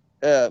movie,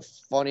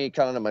 funny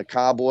kind of in a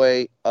macabre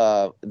way,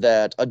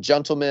 that a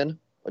gentleman,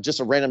 just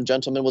a random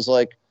gentleman, was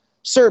like,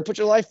 "Sir, put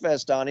your life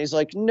vest on." He's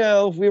like,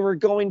 "No,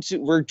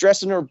 we're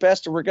dressing our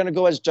best and we're going to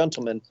go as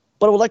gentlemen,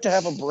 but I would like to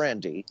have a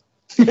brandy."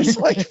 It's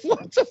like,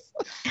 what the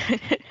fuck?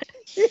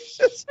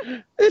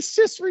 It's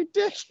just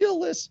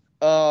ridiculous.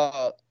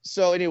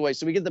 So anyway,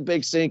 so we get the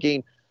big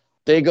sinking.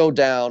 They go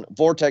down.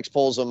 Vortex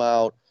pulls them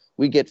out.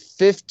 We get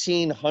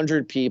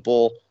 1,500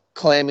 people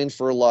clamming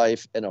for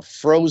life in a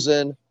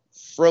frozen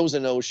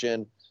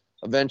ocean.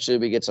 Eventually,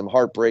 we get some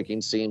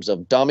heartbreaking scenes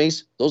of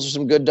dummies. Those are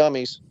some good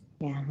dummies,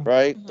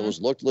 right? Mm-hmm.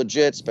 Those looked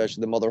legit,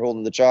 especially the mother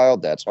holding the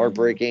child. That's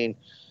heartbreaking.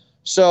 Mm-hmm.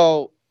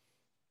 So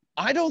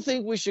I don't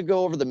think we should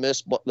go over the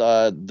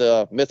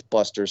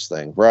Mythbusters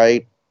thing,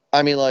 right?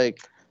 I mean,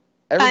 like,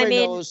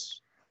 everybody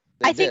knows.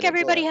 I think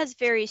everybody has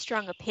very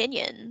strong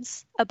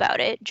opinions about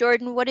it.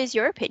 Jordan, what is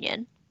your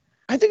opinion?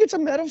 I think it's a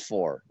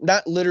metaphor,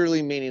 not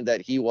literally meaning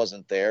that he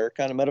wasn't there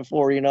kind of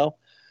metaphor, you know?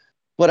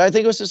 But I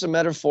think it was just a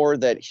metaphor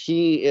that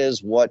he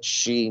is what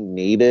she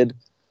needed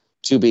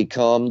to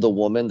become the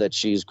woman that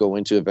she's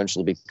going to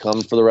eventually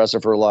become for the rest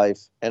of her life.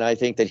 And I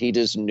think that he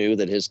just knew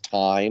that his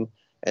time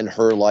and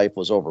her life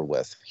was over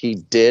with. He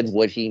did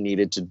what he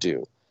needed to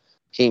do.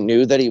 He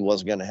knew that he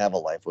wasn't going to have a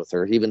life with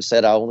her. He even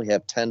said, "I only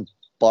have $10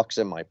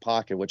 in my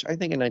pocket," which I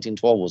think in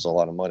 1912 was a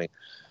lot of money.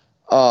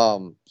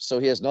 So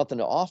he has nothing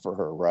to offer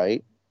her,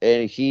 right?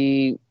 And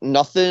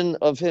nothing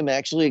of him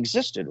actually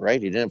existed,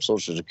 right? He didn't have a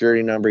social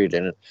security number.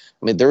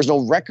 There was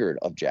no record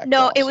of Jack Dawson.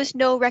 No, it was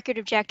no record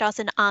of Jack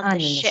Dawson on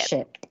the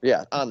ship.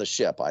 Yeah, on the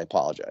ship. I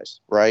apologize.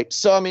 Right?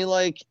 So,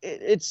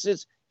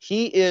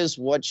 he is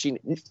what she,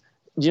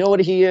 you know what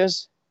he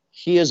is?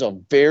 He is a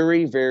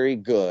very, very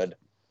good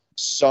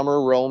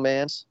summer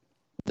romance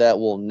that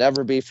will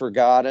never be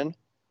forgotten,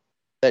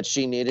 that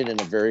she needed in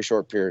a very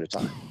short period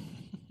of time.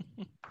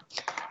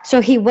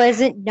 So he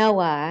wasn't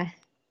Noah,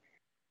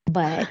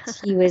 but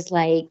he was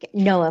like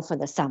Noah for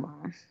the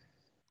summer.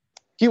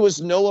 He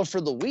was Noah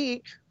for the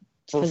week,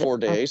 for 4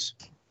 days.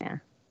 Yeah.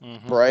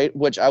 Mm-hmm. Right?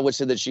 Which I would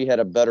say that she had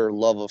a better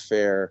love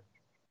affair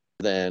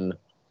than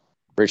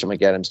Rachel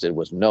McAdams did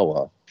with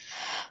Noah.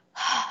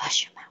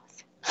 Hush your mouth.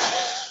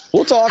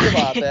 We'll talk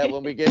about that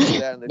when we get to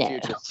that in the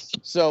future.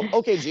 So,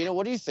 okay, Gina,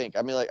 what do you think?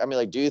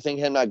 Do you think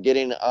him not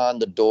getting on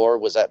the door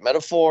was that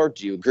metaphor?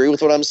 Do you agree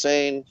with what I'm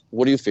saying?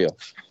 What do you feel?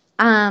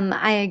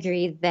 I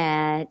agree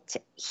that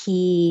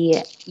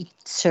he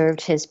served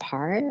his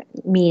part,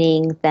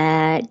 meaning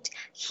that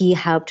he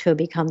helped her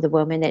become the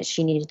woman that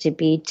she needed to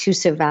be to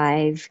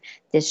survive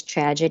this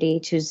tragedy,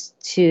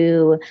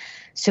 to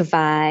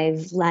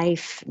survive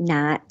life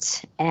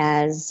not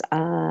as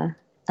a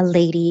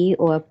lady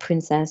or a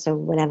princess or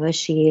whatever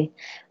she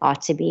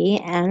ought to be.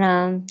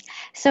 And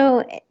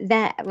so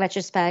that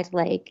retrospect,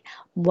 like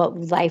what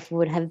life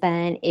would have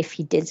been if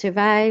he did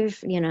survive,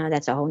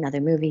 that's a whole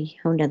nother movie,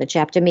 whole nother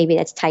chapter. Maybe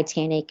that's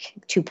Titanic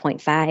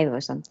 2.5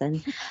 or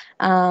something.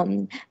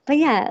 But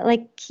yeah,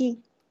 like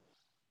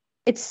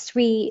it's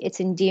sweet, it's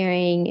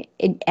endearing,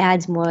 it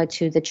adds more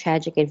to the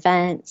tragic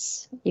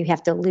events. You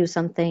have to lose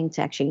something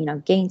to actually,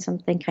 gain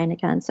something kind of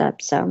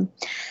concept. So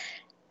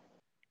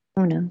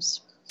who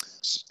knows?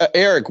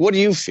 Eric, what do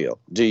you feel?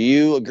 Do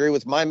you agree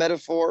with my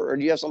metaphor, or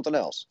do you have something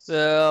else?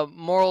 The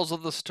morals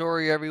of the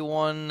story,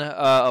 everyone,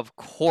 of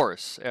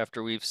course,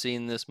 after we've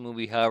seen this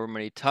movie however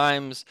many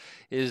times,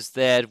 is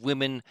that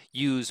women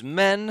use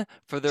men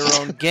for their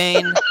own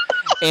gain,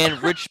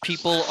 and rich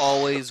people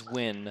always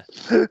win.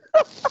 I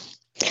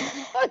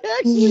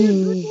actually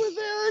agree with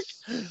Eric.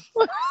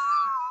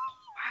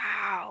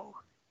 Wow.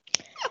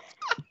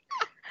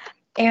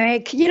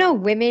 Eric,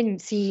 women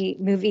see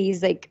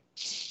movies like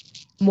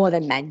more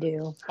than men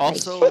do.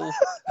 Also,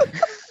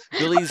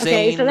 Billy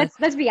Zane so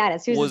let's be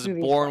honest. was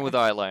born with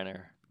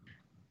eyeliner.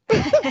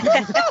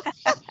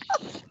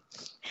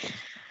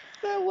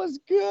 That was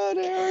good,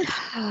 Eric.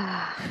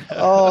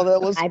 Oh,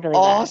 that was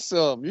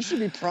awesome. That. You should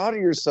be proud of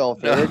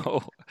yourself, Eric.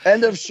 No.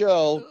 End of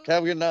show.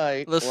 Have a good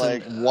night.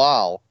 Listen,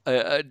 wow.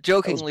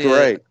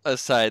 Jokingly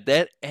aside,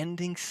 that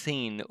ending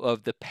scene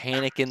of the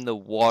panic in the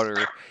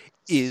water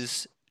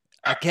is,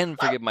 again,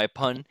 forgive my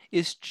pun,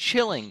 is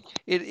chilling.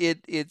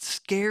 It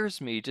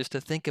scares me just to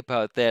think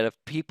about that, of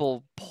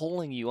people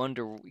pulling you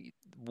under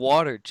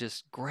water,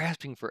 just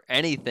grasping for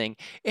anything,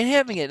 and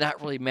having it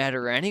not really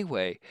matter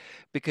anyway,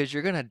 because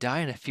you're gonna die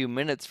in a few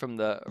minutes from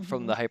the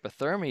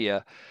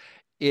hypothermia.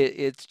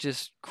 It's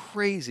just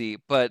crazy.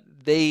 But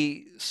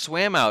they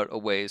swam out a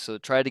ways, so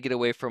tried to get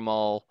away from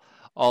all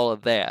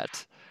of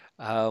that.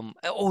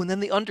 And then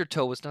the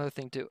undertow was another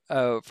thing too,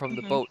 from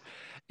the boat.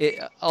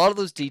 A lot of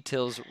those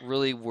details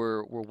really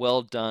were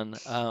well done.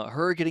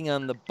 Her getting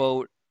on the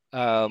boat,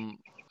 I'm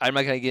not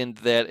going to get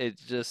into that.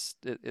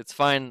 It's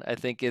fine. I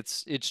think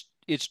it's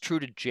true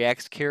to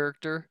Jack's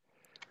character,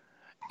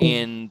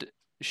 and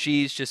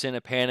she's just in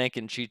a panic,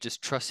 and she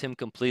just trusts him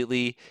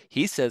completely.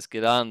 He says,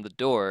 "Get on the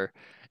door."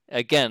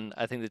 Again,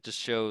 I think that just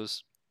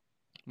shows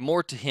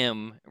more to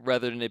him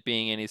rather than it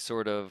being any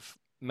sort of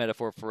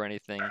metaphor for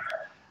anything.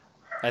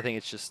 I think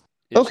it's just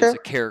a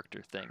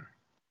character thing.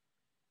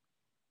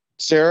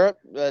 Sarah,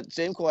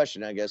 same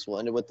question, I guess. We'll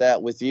end it with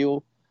that with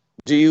you.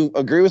 Do you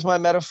agree with my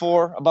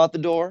metaphor about the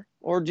door,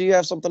 or do you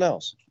have something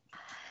else?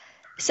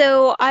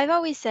 So I've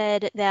always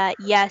said that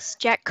yes,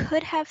 Jack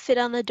could have fit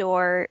on the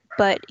door,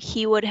 but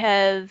he would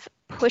have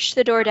pushed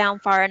the door down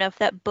far enough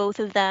that both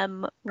of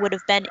them would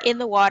have been in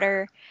the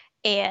water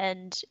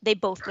and they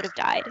both would have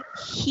died.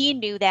 He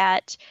knew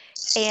that,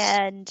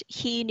 and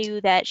he knew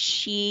that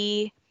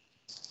she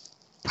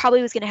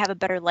probably was going to have a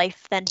better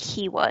life than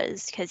he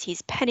was because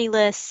he's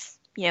penniless,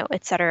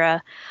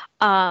 etc.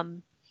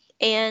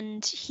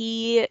 And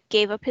he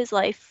gave up his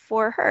life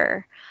for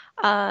her,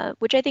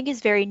 which I think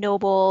is very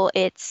noble.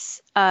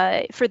 It's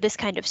for this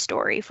kind of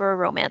story, for a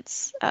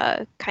romance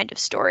kind of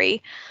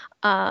story.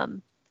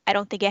 I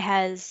don't think it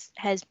has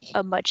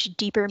a much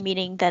deeper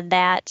meaning than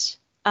that.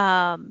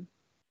 And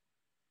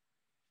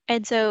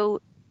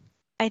so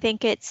I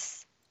think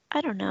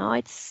I don't know,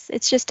 it's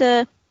just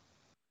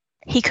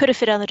he could have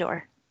fit on the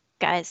door,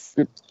 guys,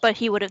 but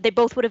they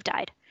both would have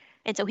died.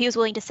 And so he was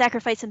willing to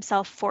sacrifice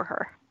himself for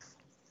her.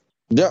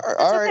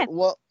 All right.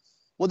 Well,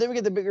 then we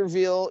get the big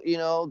reveal,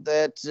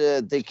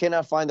 that they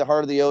cannot find the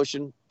heart of the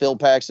ocean. Bill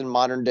Paxton,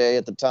 modern day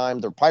at the time,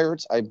 they're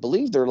pirates. I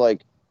believe they're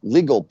like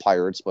legal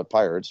pirates, but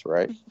pirates,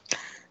 right?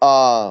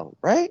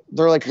 Right?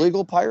 They're like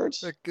legal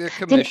pirates. They're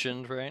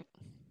commissioned, right?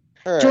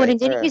 Right, Jordan,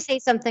 didn't you say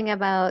something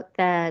about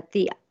that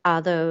the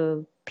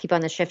other people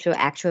on the ship were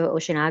actual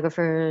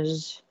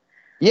oceanographers?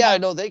 Yeah, I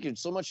know they could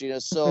so much.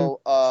 So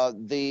so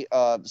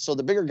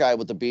the bigger guy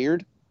with the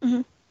beard,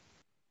 in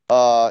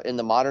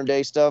the modern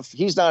day stuff,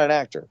 he's not an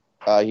actor.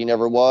 He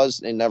never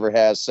was and never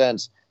has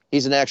since.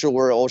 He's an actual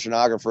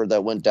oceanographer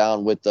that went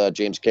down with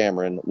James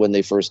Cameron when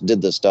they first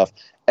did this stuff.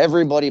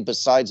 Everybody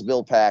besides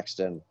Bill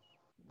Paxton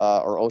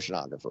are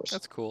oceanographers.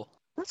 That's cool.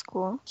 That's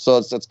cool.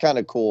 So that's kind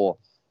of cool.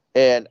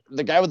 And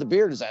the guy with the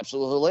beard is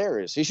absolutely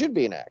hilarious. He should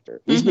be an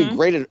actor. He'd be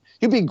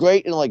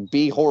great in like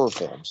B horror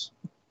films.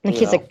 Like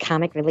he's a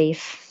comic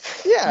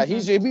relief. Yeah,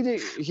 he'd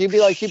be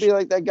like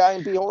that guy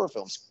in B horror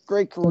films.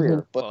 Great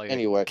career. But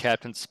anyway,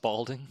 Captain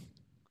Spaulding.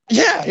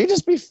 Yeah, he'd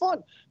just be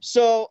fun.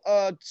 So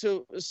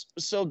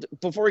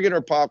before we get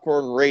our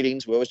popcorn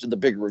ratings, we always do the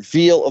big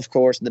reveal, of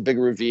course. And the big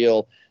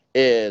reveal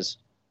is,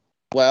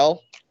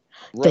 well,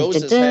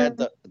 Rose has had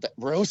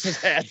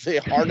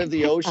the heart of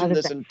the ocean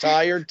this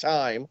entire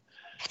time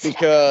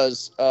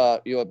because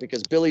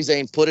Billy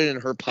Zane put it in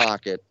her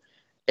pocket,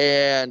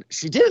 and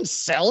she didn't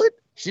sell it.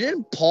 She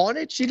didn't pawn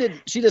it. She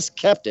just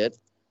kept it.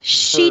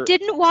 She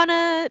didn't want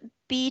to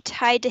be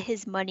tied to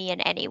his money in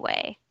any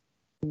way.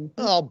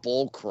 Oh,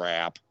 bull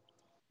crap.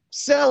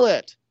 Sell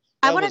it.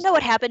 I want to know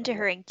what happened to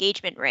her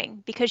engagement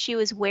ring because she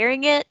was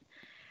wearing it.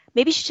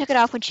 Maybe she took it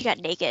off when she got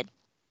naked.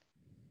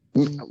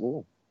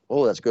 Oh,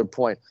 that's a good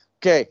point.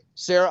 Okay,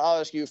 Sarah, I'll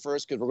ask you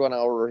first because we're going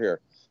over here.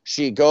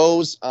 She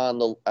goes on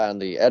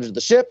the edge of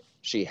the ship.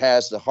 She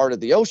has the heart of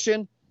the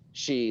ocean.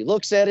 She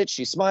looks at it.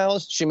 She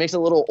smiles. She makes a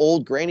little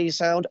old granny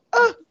sound.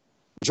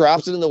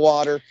 Drops it in the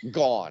water.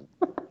 Gone.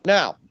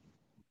 Now,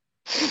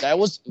 that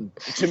was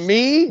to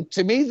me.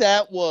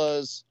 That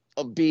was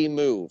a B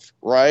move,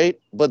 right?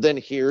 But then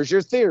here's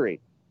your theory.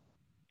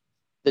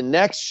 The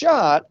next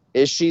shot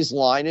is she's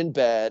lying in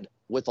bed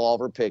with all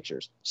of her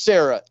pictures.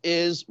 Sarah,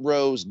 is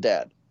Rose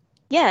dead?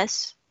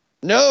 Yes.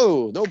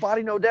 No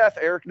body, no death.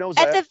 Eric knows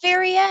that. At the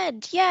very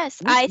end,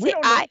 yes. My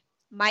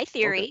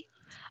theory.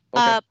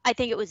 Okay. I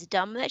think it was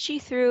dumb that she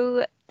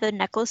threw the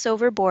necklace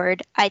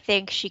overboard. I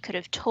think she could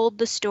have told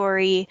the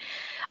story,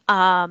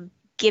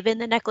 given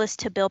the necklace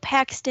to Bill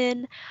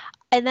Paxton.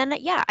 And then,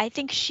 I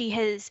think she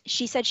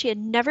said she had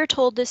never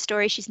told this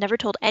story. She's never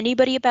told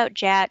anybody about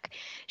Jack.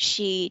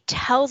 She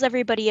tells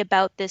everybody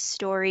about this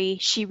story.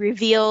 She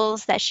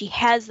reveals that she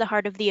has the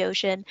heart of the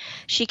ocean.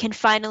 She can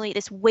finally,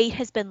 this weight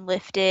has been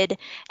lifted,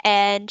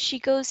 and she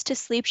goes to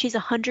sleep. She's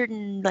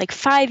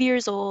 105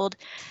 years old.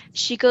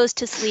 She goes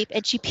to sleep,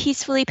 and she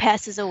peacefully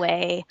passes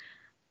away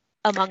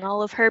among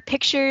all of her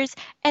pictures.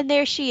 And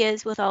there she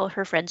is with all of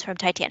her friends from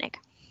Titanic.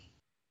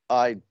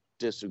 I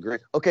disagree.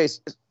 Okay,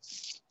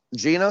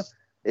 Gina,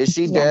 is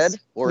she dead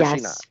or is she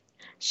not?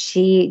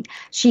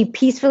 She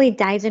peacefully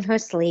dies in her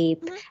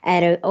sleep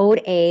at an old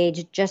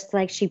age, just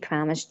like she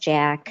promised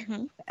Jack,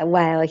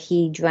 while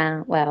he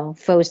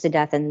froze to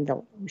death in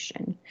the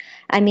ocean.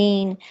 I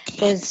mean,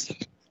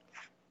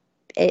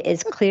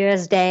 it's clear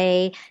as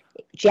day.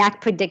 Jack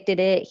predicted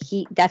it.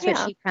 That's what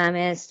she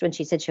promised when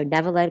she said she'll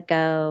never let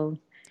go.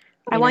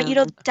 I want you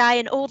to die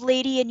an old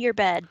lady in your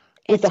bed.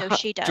 And so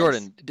she does.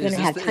 Jordan, is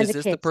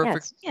this the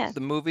perfect the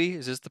movie?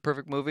 Is this the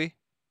perfect movie?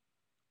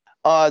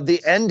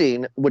 The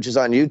ending, which is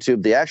on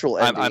YouTube, the actual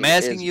ending. I'm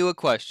asking you a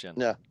question.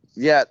 No,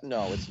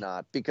 it's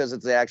not, because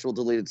it's the actual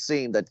deleted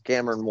scene that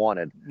Cameron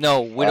wanted.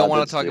 No, we don't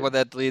want to talk about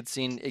that deleted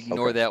scene.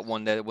 Ignore that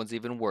one. That one's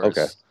even worse.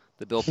 Okay.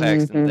 The Bill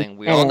Paxton thing.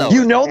 We all know.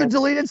 You know the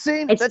deleted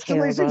scene? It's that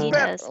deleted scene's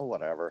bad. Yes. Oh,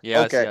 whatever.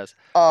 Yes, okay. yes.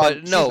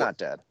 But no, she's not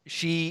dead.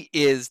 She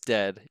is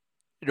dead.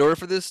 In order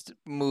for this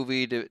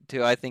movie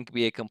to I think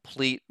be a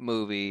complete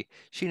movie,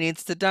 she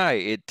needs to die.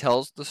 It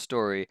tells the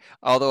story.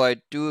 Although I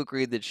do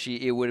agree that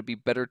it would be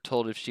better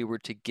told if she were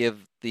to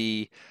give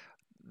the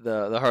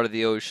heart of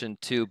the ocean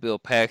to Bill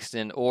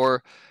Paxton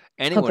or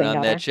anyone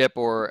on that ship,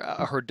 or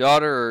her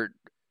daughter,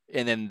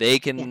 and then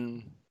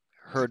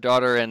her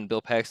daughter and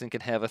Bill Paxton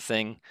can have a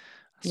thing,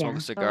 smoke Yeah.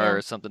 a cigar yeah.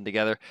 or something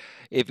together,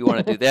 if you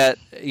want to do that,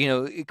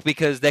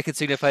 because that could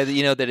signify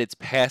that that it's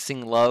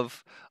passing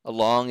love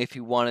along if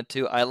you wanted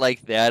to. I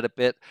like that a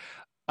bit.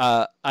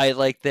 I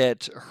like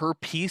that her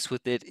piece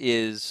with it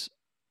is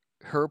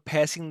her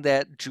passing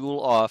that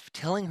jewel off,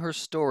 telling her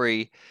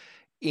story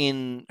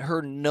in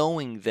her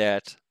knowing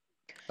that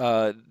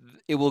uh,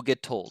 it will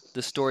get told.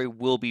 The story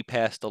will be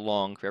passed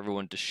along for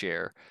everyone to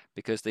share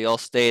because they all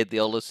stayed, they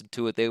all listened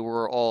to it, they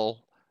were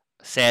all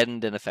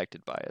saddened and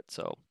affected by it.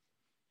 So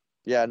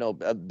Yeah, no,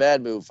 a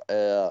bad move.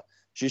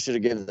 She should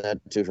have given that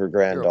to her you're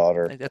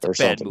granddaughter that's a or bad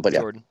something. move, But yeah,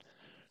 Jordan.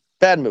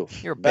 bad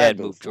move. You're a Bad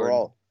bad move, We're Jordan.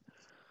 all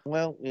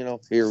well,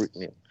 here.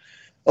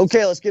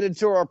 Okay, let's get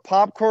into our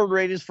popcorn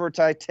ratings for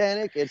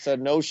Titanic. It's a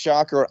no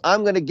shocker.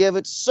 I'm going to give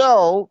it.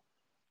 So,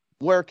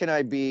 where can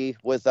I be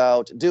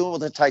without doing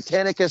what the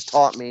Titanic has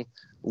taught me?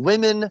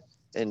 Women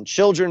and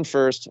children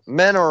first.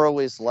 Men are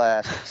always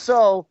last.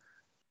 So,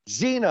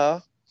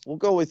 Gina, we'll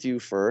go with you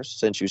first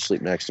since you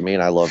sleep next to me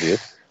and I love you.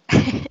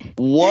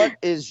 What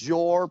is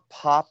your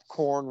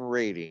popcorn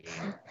rating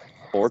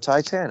for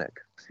Titanic?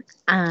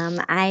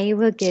 I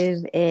will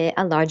give it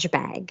a large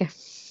bag.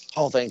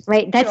 Oh, thank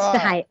Right, that's the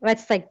God. height.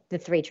 That's like the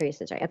three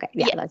choices, right? Okay,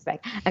 yeah, Yeah. large bag.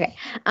 Okay,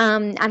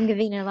 I'm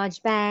giving it a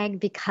large bag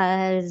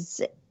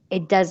because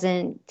it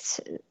doesn't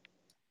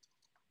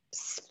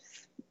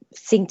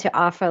seem to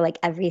offer like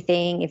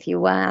everything. If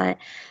you want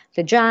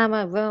the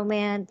drama,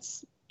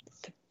 romance,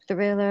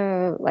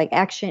 thriller, like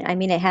action, I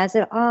mean, it has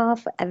it all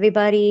for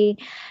everybody.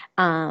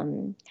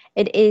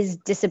 It is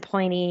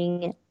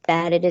disappointing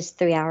that it is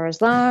 3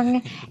 hours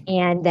long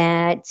and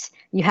that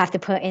you have to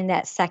put in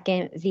that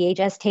second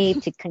VHS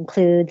tape to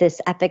conclude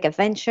this epic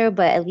adventure,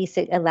 but at least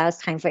it allows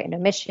time for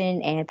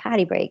intermission and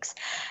potty breaks.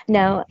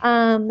 No,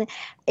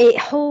 it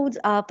holds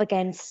up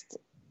against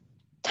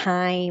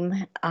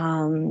time,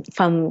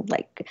 from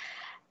like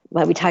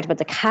what we talked about,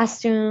 the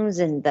costumes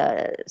and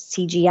the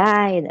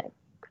CGI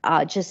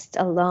and just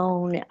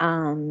alone.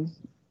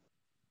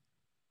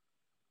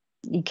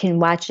 You can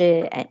watch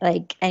it at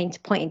like any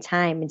point in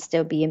time and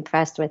still be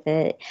impressed with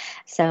it.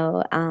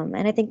 So,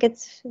 and I think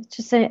it's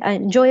just an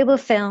enjoyable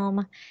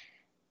film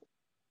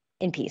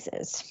in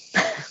pieces,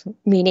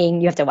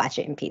 meaning you have to watch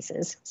it in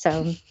pieces.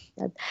 So,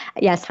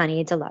 yes, honey,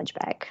 it's a large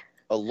bag.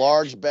 A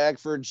large bag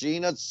for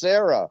Gina.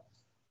 Sarah,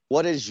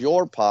 what is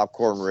your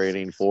popcorn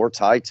rating for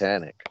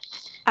Titanic?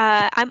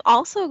 I'm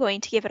also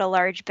going to give it a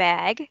large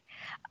bag.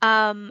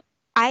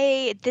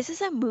 This is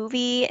a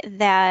movie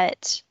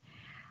that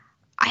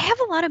I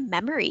have a lot of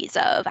memories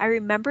of. I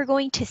remember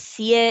going to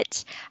see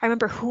it. I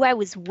remember who I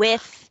was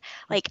with.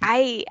 Like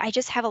I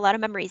just have a lot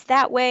of memories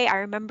that way. I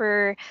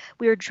remember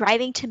we were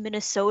driving to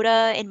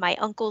Minnesota in my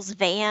uncle's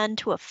van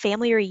to a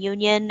family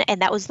reunion,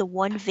 and that was the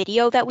one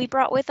video that we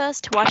brought with us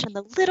to watch on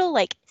the little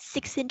like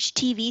 6-inch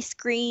TV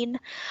screen.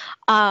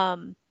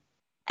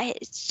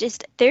 It's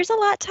just there's a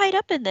lot tied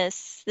up in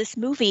this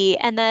movie,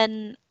 and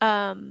then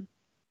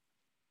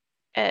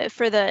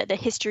for the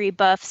history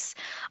buffs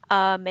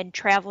and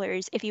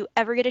travelers, if you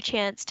ever get a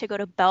chance to go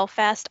to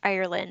Belfast,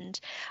 Ireland,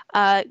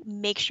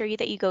 make sure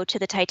that you go to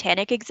the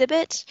Titanic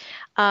exhibit,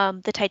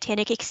 the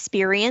Titanic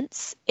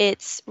Experience.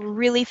 It's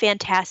really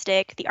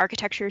fantastic. The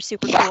architecture is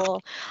super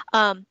cool,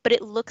 but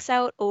it looks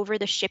out over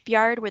the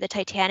shipyard where the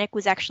Titanic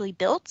was actually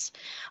built.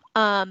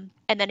 And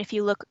then if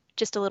you look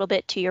just a little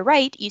bit to your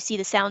right, you see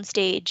the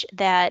soundstage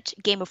that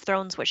Game of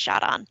Thrones was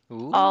shot on,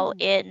 all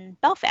in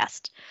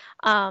Belfast.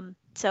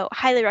 So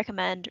highly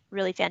recommend,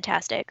 really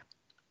fantastic.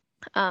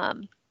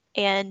 And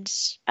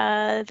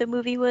the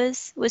movie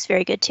was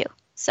very good too.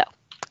 So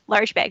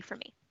large bag for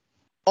me.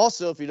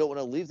 Also, if you don't want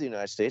to leave the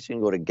United States, you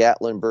can go to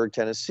Gatlinburg,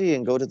 Tennessee,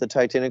 and go to the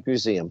Titanic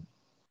Museum.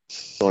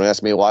 Don't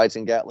ask me why it's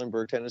in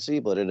Gatlinburg, Tennessee,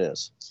 but it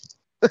is.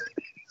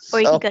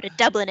 Or you can go to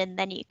Dublin and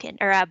then you can,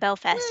 or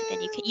Belfast, and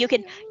then you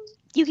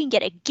can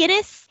get a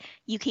Guinness.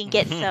 You can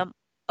get some.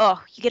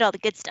 Oh, you get all the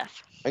good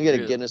stuff. I can get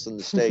a Guinness in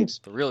the States.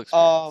 The real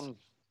experience.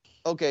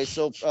 Okay,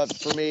 so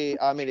for me,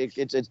 I mean,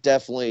 it's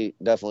definitely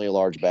a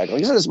large bag.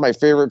 Like I said, this is my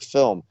favorite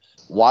film.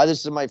 Why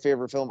this is my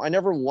favorite film? I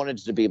never wanted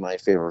it to be my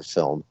favorite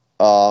film.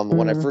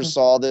 When I first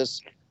saw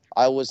this,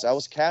 I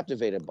was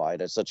captivated by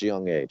it at such a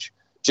young age,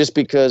 just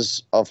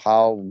because of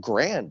how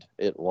grand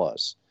it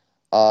was.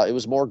 It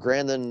was more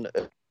grand than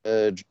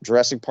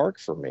Jurassic Park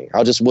for me.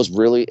 I just was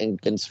really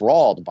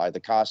enthralled by the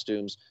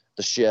costumes,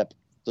 the ship,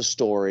 the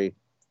story.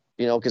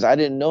 Because I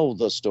didn't know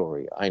the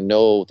story. I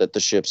know that the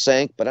ship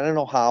sank, but I don't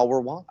know how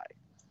or why.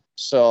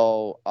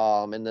 So,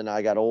 and then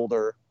I got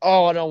older.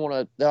 Oh, I don't want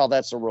to. Oh,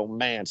 that's a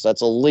romance.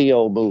 That's a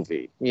Leo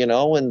movie,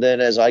 And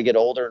then as I get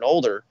older and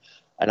older,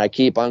 and I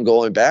keep on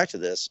going back to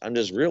this, I'm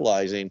just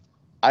realizing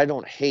I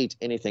don't hate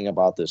anything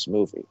about this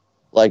movie.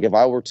 Like if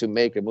I were to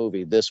make a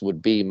movie, this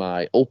would be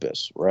my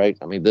opus, right?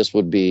 I mean, this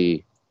would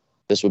be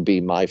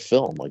my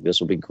film. Like this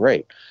would be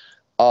great.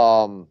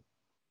 I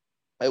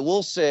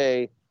will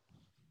say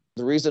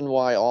the reason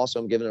why also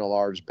I'm giving it a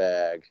large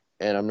bag,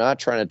 and I'm not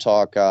trying to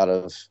talk out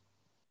of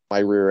my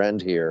rear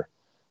end here,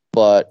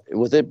 but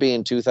with it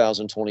being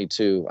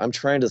 2022, I'm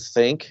trying to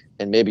think,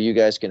 and maybe you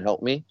guys can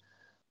help me.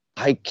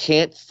 I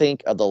can't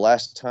think of the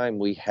last time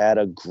we had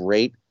a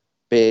great,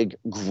 big,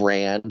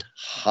 grand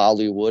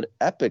Hollywood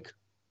epic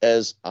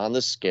as on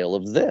the scale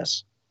of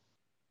this.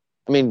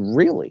 I mean,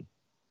 really,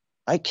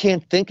 I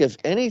can't think of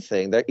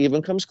anything that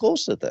even comes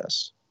close to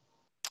this.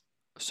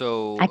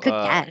 So I could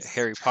guess.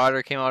 Harry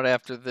Potter came out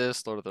after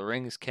this. Lord of the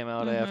Rings came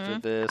out after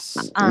this.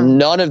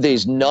 None of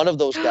those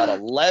got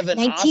 11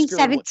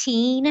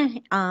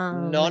 1917.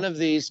 None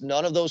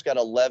of those got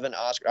 11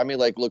 Oscar. I mean,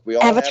 like, look, we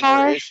all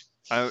Avatar?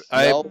 have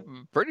our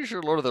I'm pretty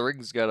sure Lord of the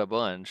Rings got a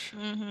bunch.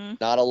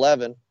 not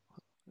 11.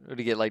 Would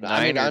he get like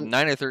I mean,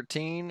 9 or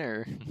 13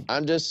 or?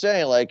 I'm just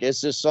saying, like, it's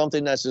just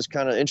something that's just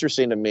kind of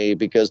interesting to me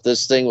because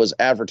this thing was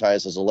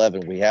advertised as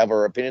 11. We have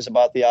our opinions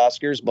about the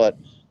Oscars, but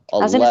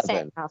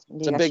 11.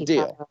 It's a big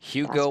deal.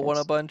 Hugo won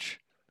a bunch.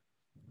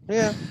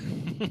 Yeah,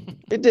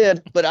 it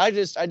did. But I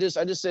just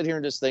sit here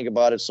and just think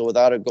about it. So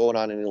without it going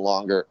on any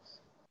longer,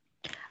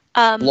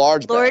 The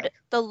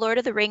Lord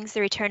of the Rings: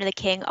 The Return of the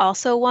King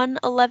also won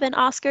 11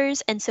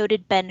 Oscars, and so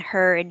did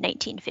Ben-Hur in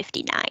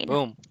 1959.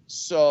 Boom.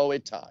 So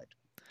it tied.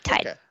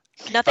 Tied. Okay.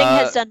 Nothing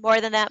has done more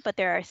than that, but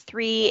there are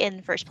 3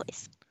 in first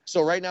place.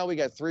 So right now we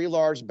got 3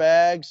 large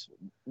bags.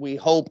 We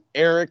hope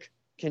Eric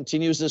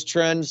continues this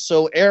trend.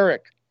 So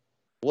Eric,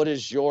 what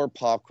is your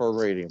popcorn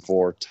rating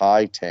for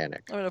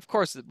Titanic? I mean, of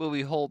course, the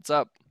movie holds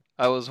up.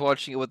 I was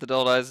watching it with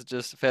adult eyes,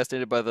 just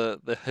fascinated by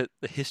the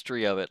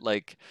history of it,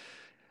 like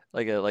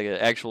an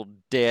actual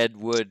dad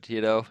would,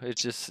 you know. It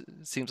just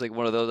seems like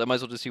one of those. I might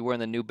as well just be wearing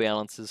the New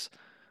Balances.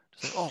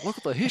 Just like, oh, look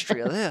at the history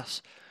of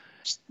this.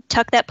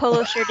 Tuck that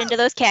polo shirt into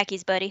those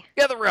khakis, buddy.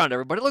 Gather around,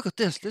 everybody. Look at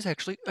this. This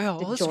actually,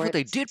 this is what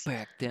they did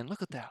back then.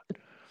 Look at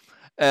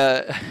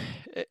that.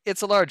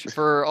 It's a large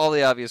for all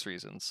the obvious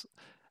reasons.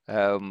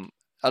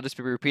 I'll just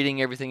be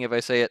repeating everything if I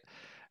say it.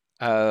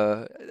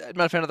 I'm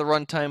not a fan of the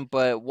runtime,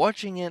 but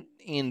watching it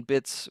in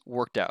bits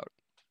worked out.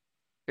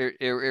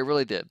 It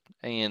really did,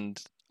 and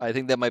I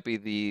think that might be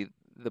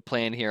the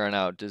plan here on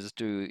out, is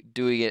doing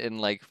it in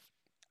like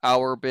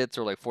hour bits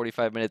or like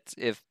 45 minutes,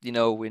 if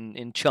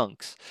in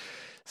chunks.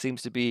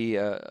 Seems to be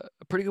a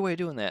pretty good way of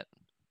doing that.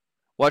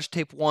 Watch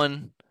tape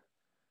 1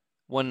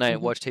 night,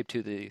 watch tape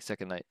 2 the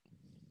second night.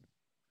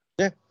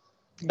 Yeah.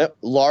 Yep.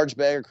 Large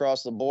bag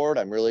across the board.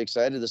 I'm really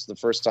excited. This is the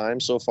first time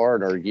so far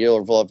in our year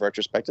of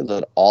retrospective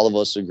that all of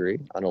us agree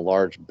on a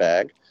large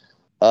bag.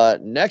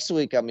 Next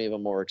week, I'm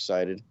even more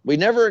excited. We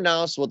never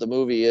announced what the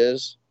movie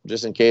is,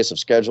 just in case of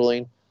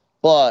scheduling.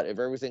 But if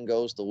everything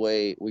goes the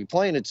way we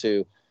planned it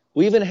to,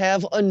 we even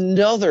have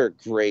another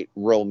great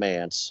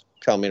romance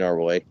coming our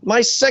way. My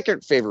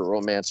second favorite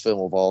romance film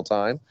of all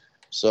time.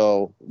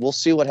 So we'll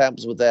see what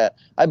happens with that.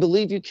 I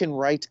believe you can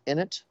write in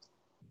it.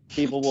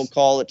 People will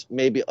call it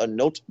maybe a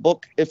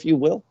notebook, if you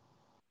will.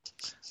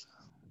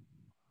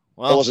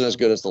 Well, it wasn't as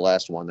good as the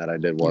last one that I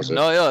did, was it?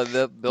 No,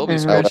 yeah, they'll be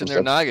scratching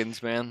their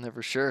noggins, man,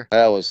 for sure.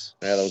 That was.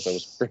 They're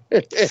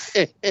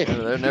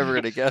never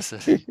gonna guess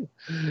it.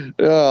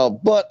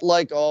 But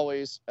like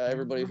always,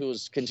 everybody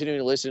who's continuing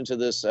to listen to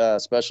this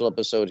special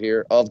episode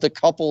here of the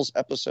couples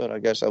episode, I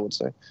guess I would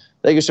say,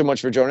 thank you so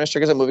much for joining us.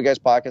 Check us out, Movie Guys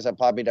Podcast at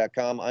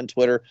podbean.com, on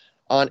Twitter,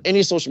 on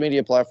any social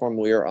media platform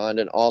we are on,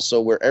 and also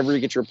wherever you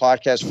get your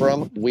podcast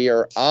from, we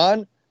are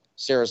on.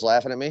 Sarah's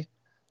laughing at me.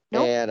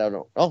 Nope. And I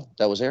don't. Oh,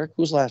 that was Eric.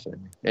 Who's laughing at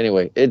me?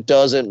 Anyway, it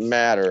doesn't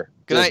matter.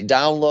 Good Just night.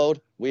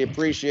 Download. We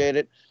appreciate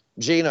it.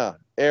 Gina,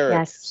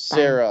 Eric,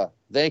 Sarah,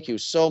 thank you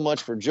so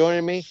much for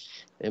joining me,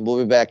 and we'll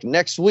be back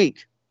next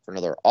week for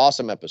another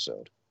awesome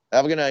episode.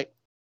 Have a good night.